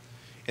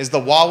 Is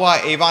the Wawa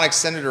Avon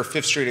Extended or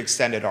 5th Street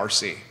Extended,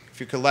 RC? If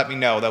you could let me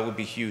know, that would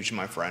be huge,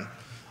 my friend.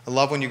 I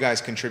love when you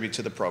guys contribute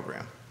to the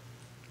program.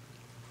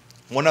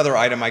 One other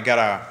item I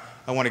got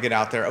I want to get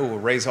out there. Oh,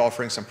 Ray's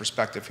offering some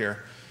perspective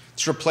here.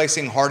 It's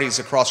replacing Hardee's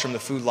across from the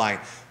Food Lion.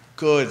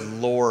 Good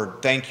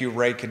Lord. Thank you,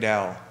 Ray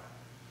Cadell.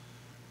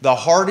 The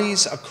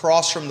Hardee's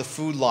across from the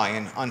Food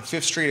Lion on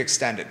 5th Street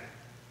Extended.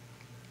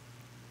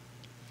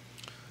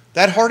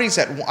 That Hardee's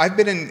I've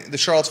been in the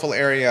Charlottesville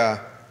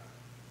area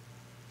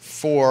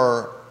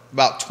for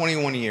about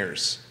 21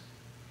 years.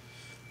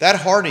 That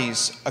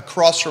Hardee's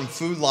across from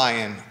Food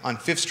Lion on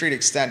 5th Street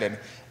Extended,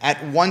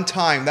 at one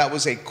time that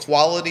was a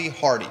quality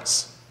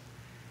Hardee's.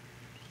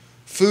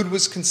 Food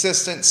was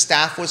consistent,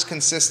 staff was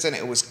consistent,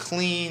 it was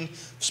clean, it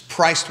was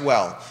priced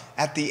well.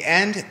 At the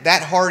end,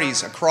 that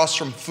Hardee's across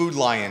from Food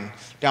Lion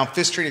down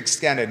 5th Street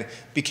Extended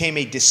became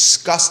a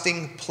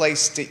disgusting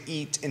place to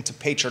eat and to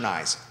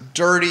patronize.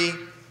 Dirty,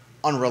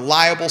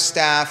 unreliable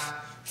staff,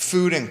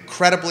 food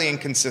incredibly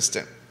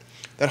inconsistent.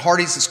 That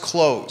Hardee's is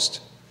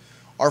closed.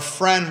 Our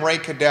friend Ray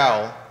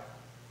Cadell,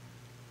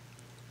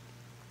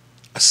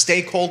 a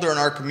stakeholder in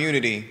our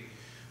community,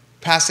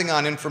 passing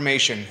on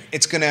information.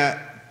 It's going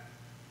to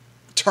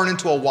turn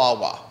into a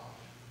Wawa.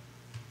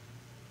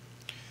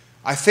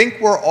 I think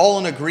we're all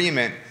in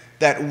agreement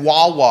that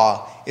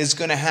Wawa is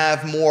going to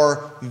have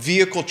more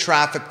vehicle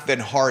traffic than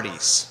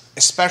Hardee's,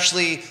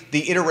 especially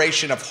the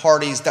iteration of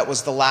Hardee's that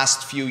was the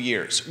last few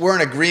years. We're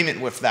in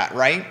agreement with that,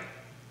 right?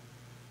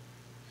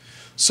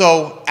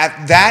 So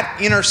at that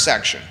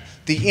intersection,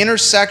 the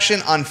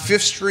intersection on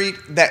 5th Street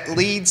that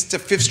leads to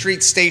 5th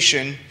Street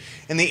Station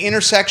and the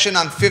intersection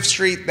on 5th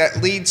Street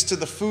that leads to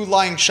the Food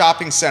Lion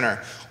Shopping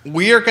Center,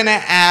 we are going to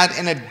add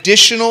an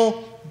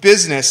additional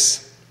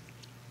business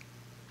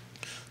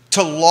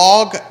to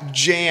log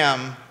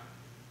jam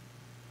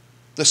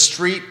the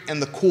street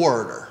and the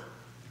corridor.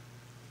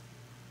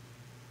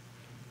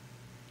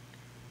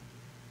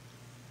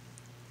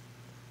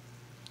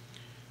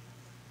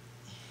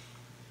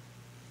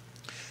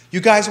 You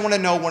guys want to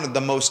know one of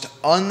the most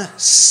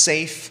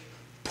unsafe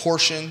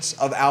portions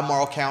of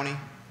Albemarle County?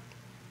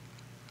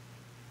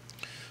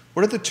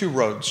 What are the two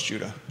roads,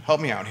 Judah?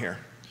 Help me out here.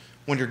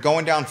 When you're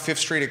going down 5th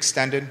Street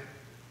Extended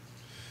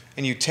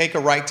and you take a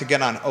right to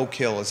get on Oak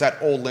Hill, is that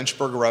Old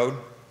Lynchburg Road?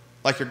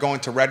 Like you're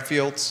going to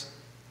Redfields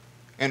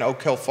and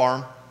Oak Hill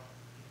Farm?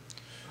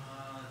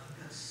 I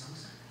think that's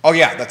Sunset. Oh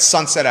yeah, that's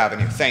Sunset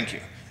Avenue, thank you.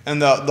 And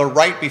the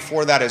right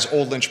before that is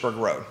Old Lynchburg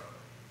Road.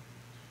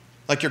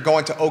 Like you're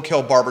going to Oak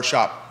Hill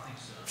Barbershop,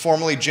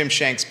 formerly Jim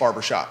Shank's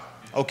Barbershop,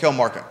 Oak Hill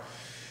Market.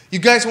 You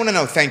guys want to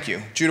know, thank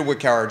you, Judah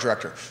Whitcower, our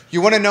director.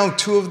 You want to know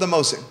two of the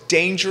most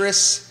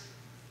dangerous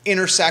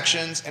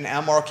intersections in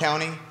Albemarle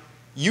County?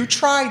 You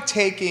try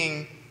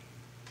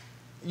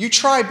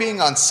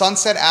being on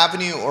Sunset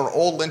Avenue or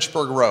Old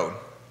Lynchburg Road,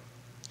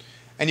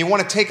 and you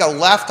want to take a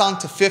left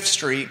onto 5th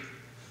Street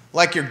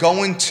like you're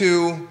going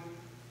to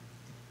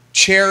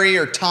Cherry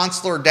or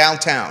Tonsler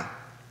downtown.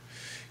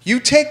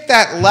 You take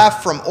that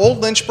left from Old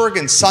Lynchburg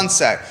and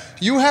Sunset,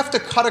 you have to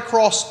cut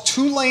across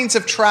 2 lanes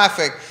of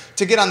traffic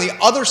to get on the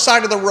other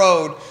side of the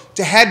road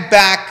to head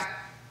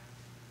back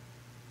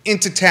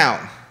into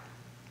town.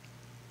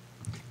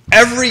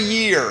 Every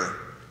year,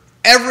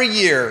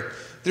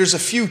 there's a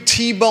few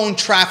T-bone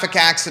traffic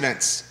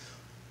accidents,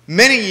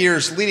 many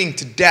years leading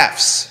to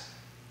deaths.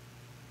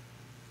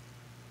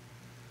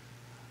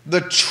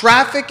 The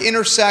traffic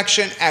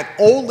intersection at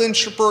Old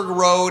Lynchburg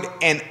Road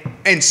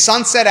and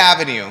Sunset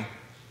Avenue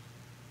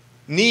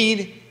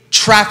need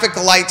traffic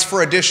lights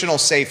for additional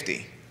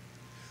safety.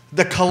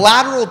 The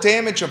collateral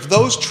damage of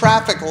those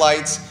traffic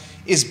lights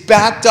is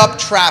backed up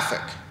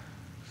traffic.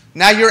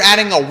 Now you're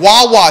adding a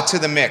Wawa to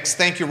the mix.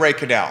 Thank you, Ray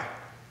Cadell.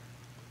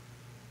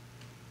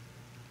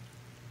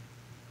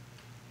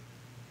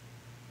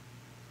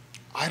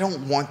 I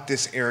don't want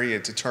this area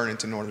to turn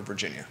into Northern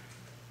Virginia.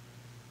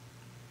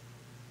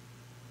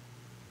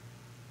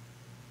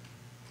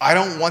 I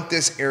don't want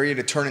this area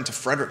to turn into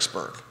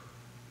Fredericksburg.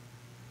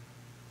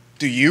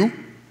 Do you?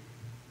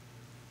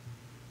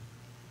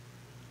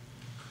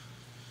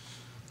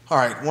 All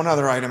right, one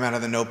other item out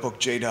of the notebook,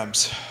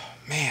 J-Dubs.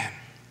 Man.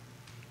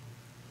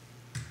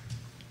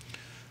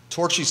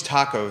 Torchy's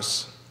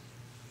Tacos,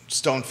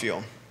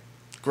 Stonefield,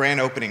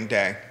 grand opening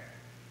day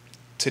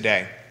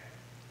today.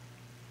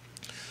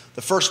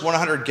 The first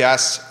 100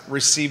 guests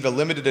receive a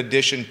limited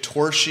edition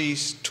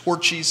Torchy's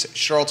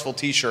Charlottesville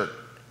t-shirt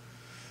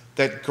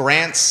that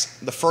grants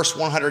the first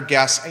 100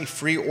 guests a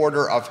free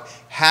order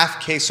of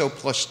half queso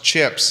plus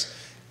chips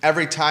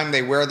every time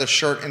they wear the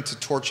shirt into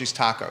Torchy's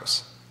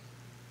Tacos.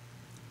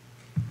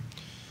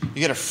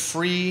 You get a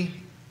free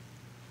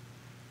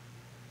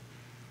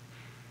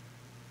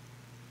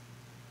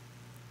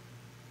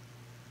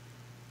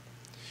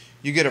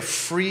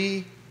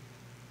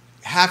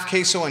half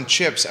queso and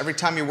chips every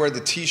time you wear the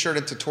t-shirt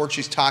into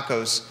Torchy's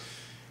Tacos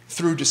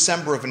through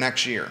December of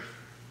next year.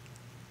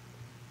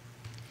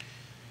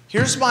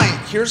 Here's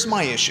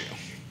my issue.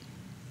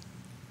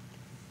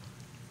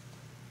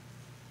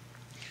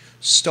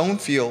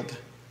 Stonefield,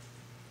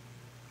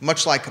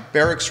 much like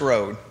Barracks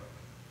Road,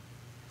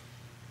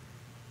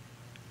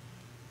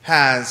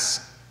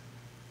 has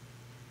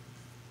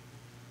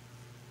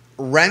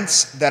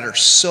rents that are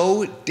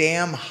so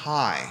damn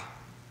high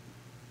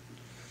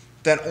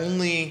that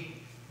only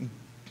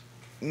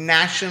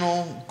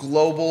national,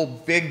 global,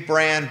 big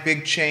brand,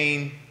 big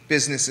chain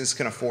businesses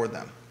can afford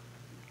them.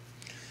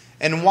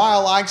 And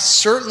while I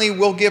certainly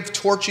will give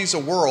Torchy's a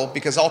whirl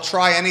because I'll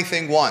try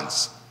anything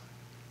once,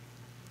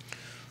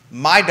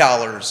 my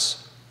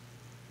dollars,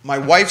 my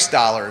wife's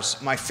dollars,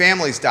 my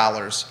family's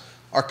dollars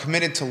are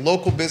committed to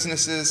local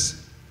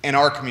businesses and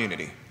our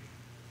community.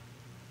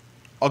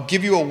 I'll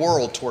give you a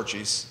whirl,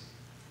 Torchy's.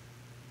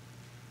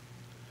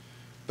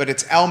 But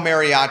it's El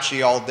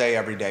Mariachi all day,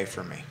 every day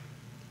for me.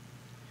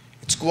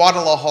 It's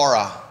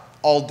Guadalajara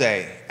all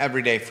day,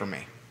 every day for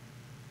me.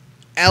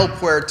 El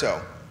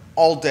Puerto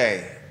all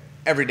day,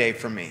 every day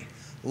for me.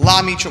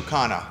 La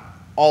Michoacana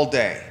all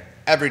day,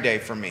 every day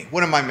for me.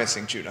 What am I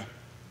missing, Judah?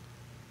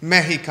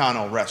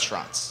 Mexicano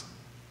restaurants.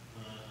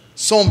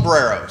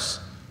 Sombreros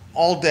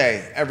all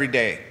day, every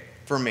day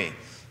for me.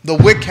 The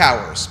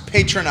Wickhowers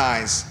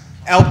patronize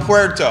El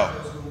Puerto.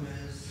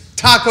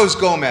 Tacos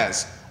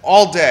Gomez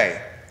all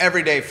day,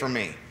 every day for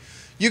me.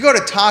 You go to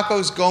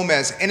Tacos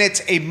Gomez and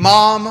it's a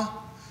mom,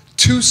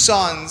 2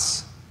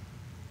 sons,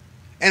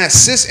 and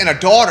a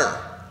daughter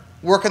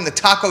working the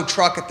taco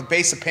truck at the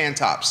base of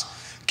Pantops.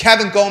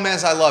 Kevin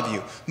Gomez, I love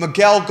you.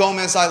 Miguel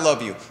Gomez, I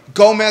love you.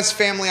 Gomez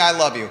family, I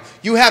love you.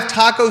 You have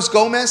Tacos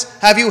Gomez?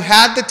 Have you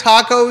had the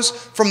tacos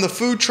from the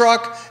food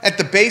truck at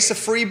the base of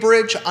Free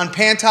Bridge on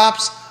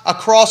Pantops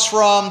across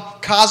from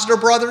Cosner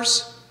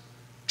Brothers?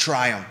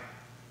 Try them.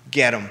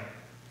 Get them.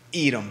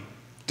 Eat them.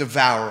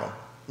 Devour them.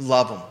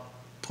 Love them.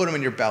 Put them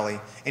in your belly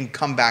and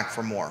come back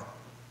for more.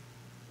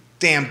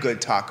 Damn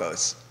good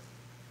tacos.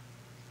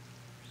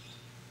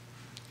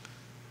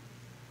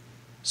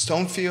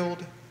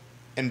 Stonefield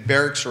and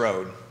Barracks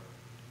Road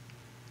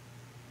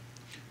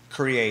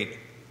create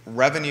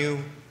revenue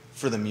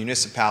for the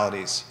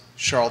municipalities,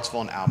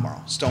 Charlottesville and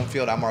Albemarle.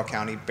 Stonefield, Albemarle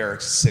County,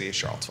 Barracks, City of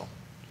Charlottesville.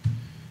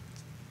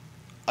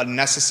 A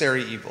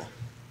necessary evil.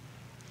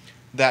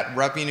 That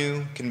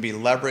revenue can be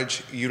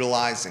leveraged,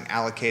 utilized, and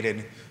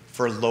allocated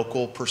for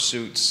local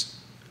pursuits,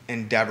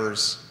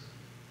 endeavors,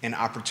 and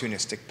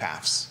opportunistic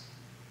paths.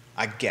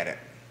 I get it.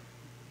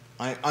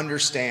 I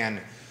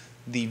understand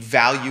the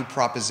value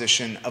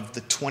proposition of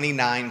the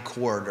 29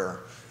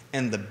 corridor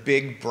and the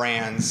big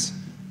brands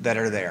that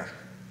are there.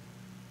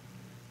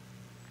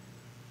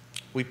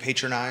 We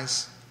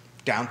patronize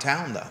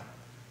downtown, though.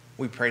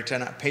 We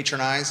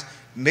patronize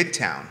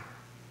Midtown.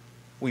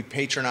 We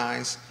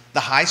patronize the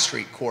High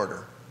Street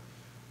corridor.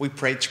 We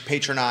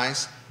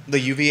patronize the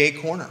UVA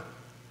corner.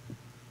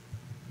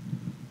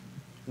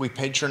 We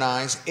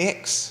patronize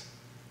Ix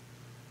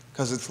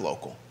because it's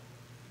local.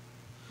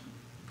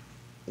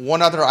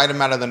 One other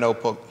item out of the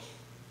notebook.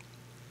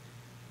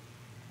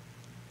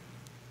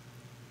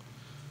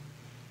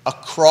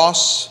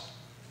 Across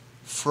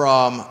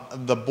from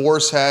the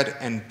Boar's Head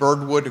and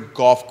Birdwood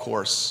Golf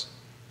Course,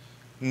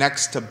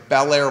 next to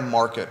Bel Air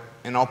Market,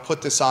 and I'll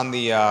put this on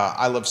the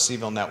I Love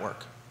CVille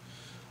Network.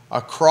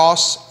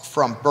 Across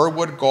from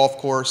Birdwood Golf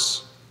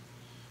Course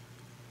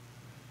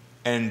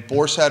and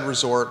Boar's Head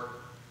Resort,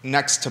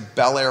 next to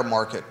Bel Air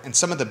Market, and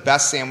some of the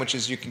best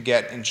sandwiches you can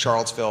get in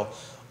Charlottesville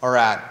are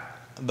at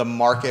the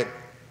market,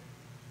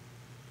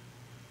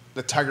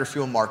 the Tiger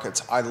Fuel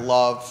markets. I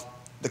love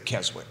the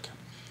Keswick.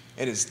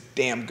 It is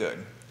damn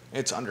good.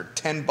 It's under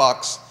 10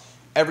 bucks.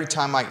 Every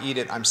time I eat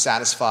it, I'm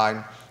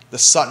satisfied. The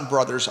Sutton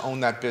brothers own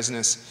that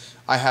business.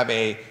 I have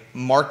a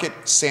market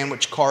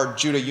sandwich card.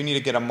 Judah, you need to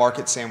get a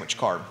market sandwich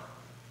card.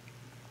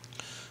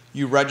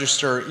 You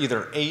register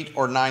either 8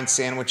 or 9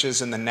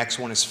 sandwiches and the next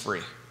one is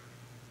free.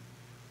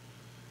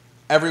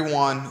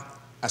 Everyone,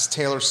 as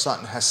Taylor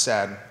Sutton has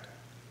said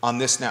on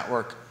this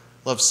network,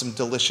 loves some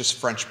delicious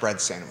French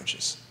bread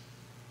sandwiches.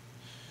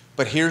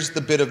 But here's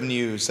the bit of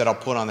news that I'll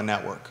put on the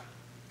network.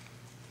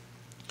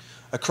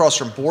 Across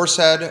from Boar's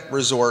Head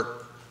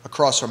Resort,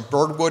 across from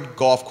Birdwood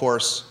Golf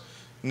Course,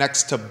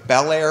 next to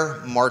Bel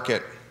Air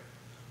Market,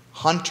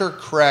 Hunter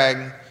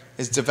Craig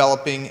is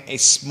developing a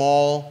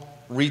small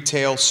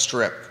retail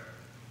strip.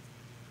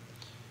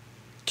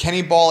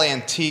 Kenny Ball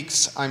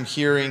Antiques, I'm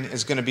hearing,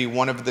 is going to be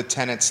one of the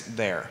tenants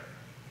there.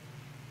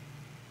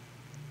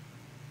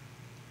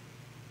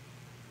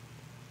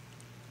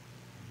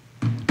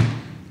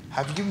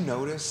 Have you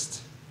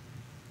noticed?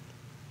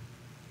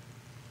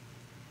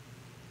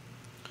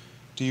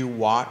 Do you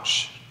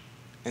watch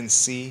and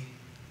see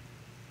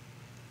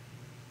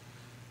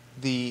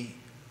the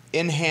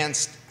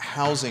enhanced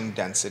housing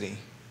density,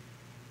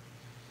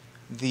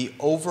 the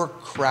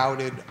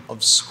overcrowded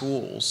of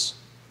schools,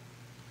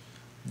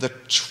 the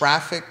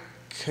traffic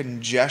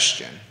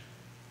congestion,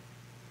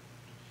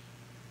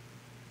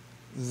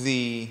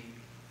 the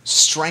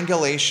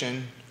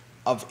strangulation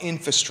of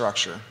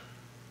infrastructure?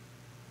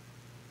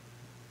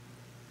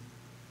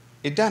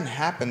 It doesn't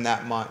happen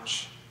that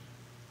much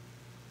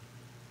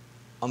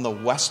on the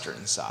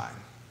western side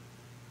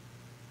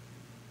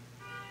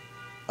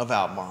of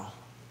Albemarle,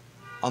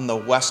 on the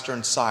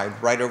western side,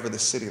 right over the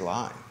city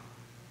line.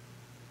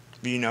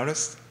 Have you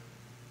noticed?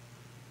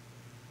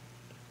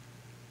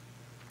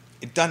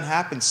 It doesn't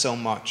happen so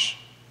much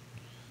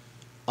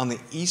on the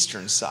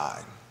eastern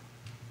side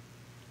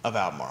of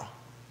Albemarle.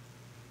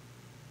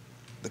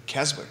 The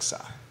Keswick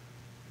side.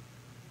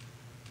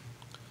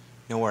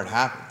 You know where it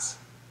happens?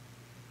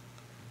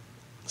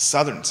 The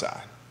southern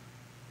side.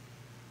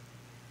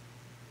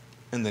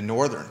 And the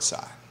northern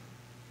side.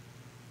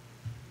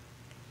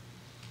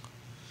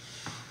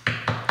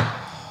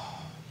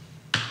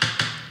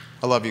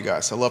 I love you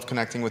guys. I love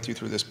connecting with you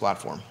through this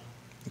platform.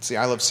 It's the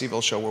I Love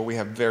CVille Show where we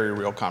have very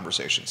real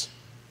conversations.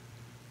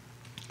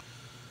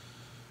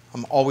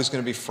 I'm always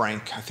going to be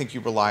frank. I think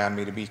you rely on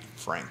me to be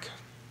frank.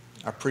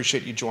 I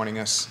appreciate you joining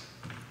us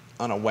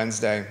on a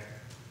Wednesday.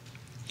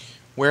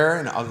 Wear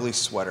an ugly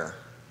sweater.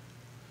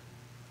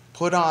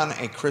 Put on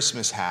a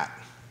Christmas hat.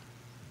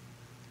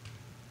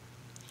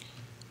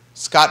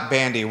 Scott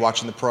Bandy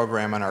watching the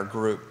program on our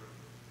group.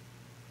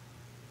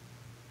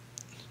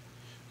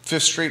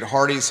 Fifth Street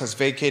Hardee's has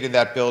vacated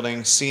that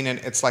building, seen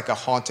it, it's like a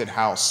haunted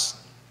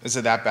house. Is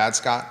it that bad,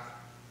 Scott?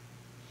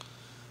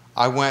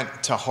 I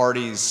went to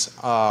Hardee's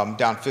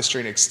down Fifth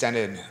Street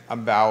Extended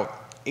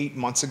about 8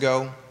 months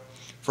ago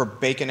for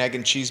bacon, egg,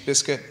 and cheese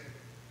biscuit.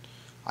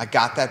 I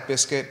got that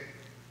biscuit,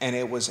 and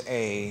it was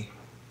a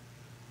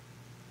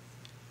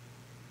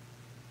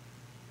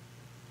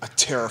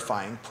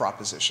terrifying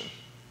proposition.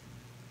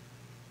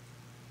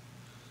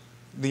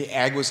 The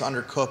egg was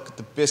undercooked,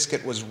 the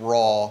biscuit was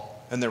raw,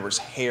 and there was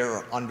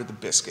hair under the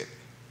biscuit.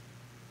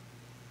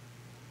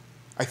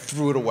 I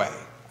threw it away.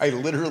 I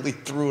literally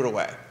threw it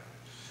away.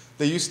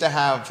 They used to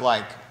have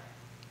like,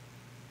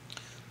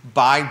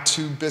 buy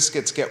 2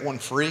 biscuits, get 1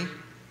 free.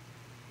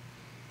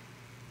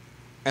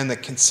 And the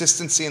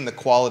consistency and the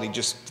quality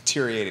just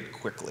deteriorated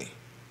quickly.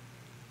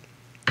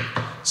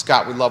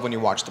 Scott, we love when you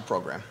watch the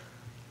program.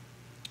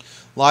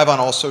 Live on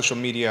all social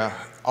media,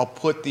 I'll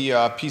put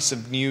the piece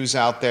of news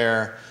out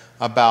there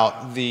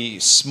about the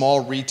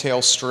small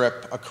retail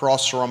strip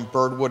across from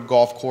Birdwood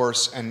Golf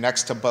Course and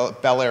next to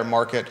Bel Air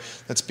Market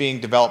that's being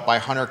developed by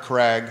Hunter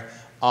Craig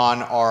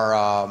on our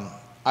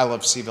I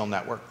Love CVille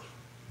Network.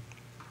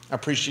 I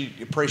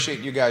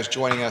appreciate you guys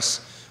joining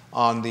us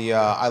on the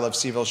I Love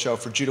CVille Show.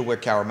 For Judah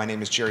Wickower, my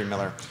name is Jerry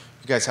Miller.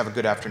 You guys have a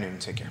good afternoon.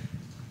 Take care.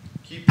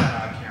 Keep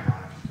that camera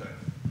on if you could.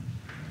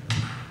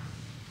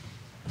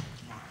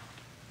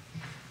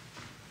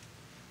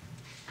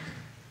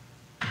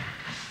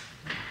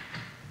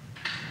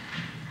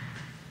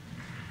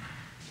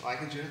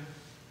 Like it, Judah?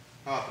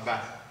 How about the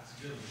back? It's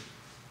good.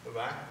 The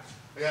back?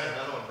 We got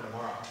another one for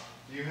tomorrow.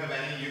 Do you have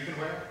any you can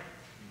wear?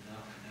 No.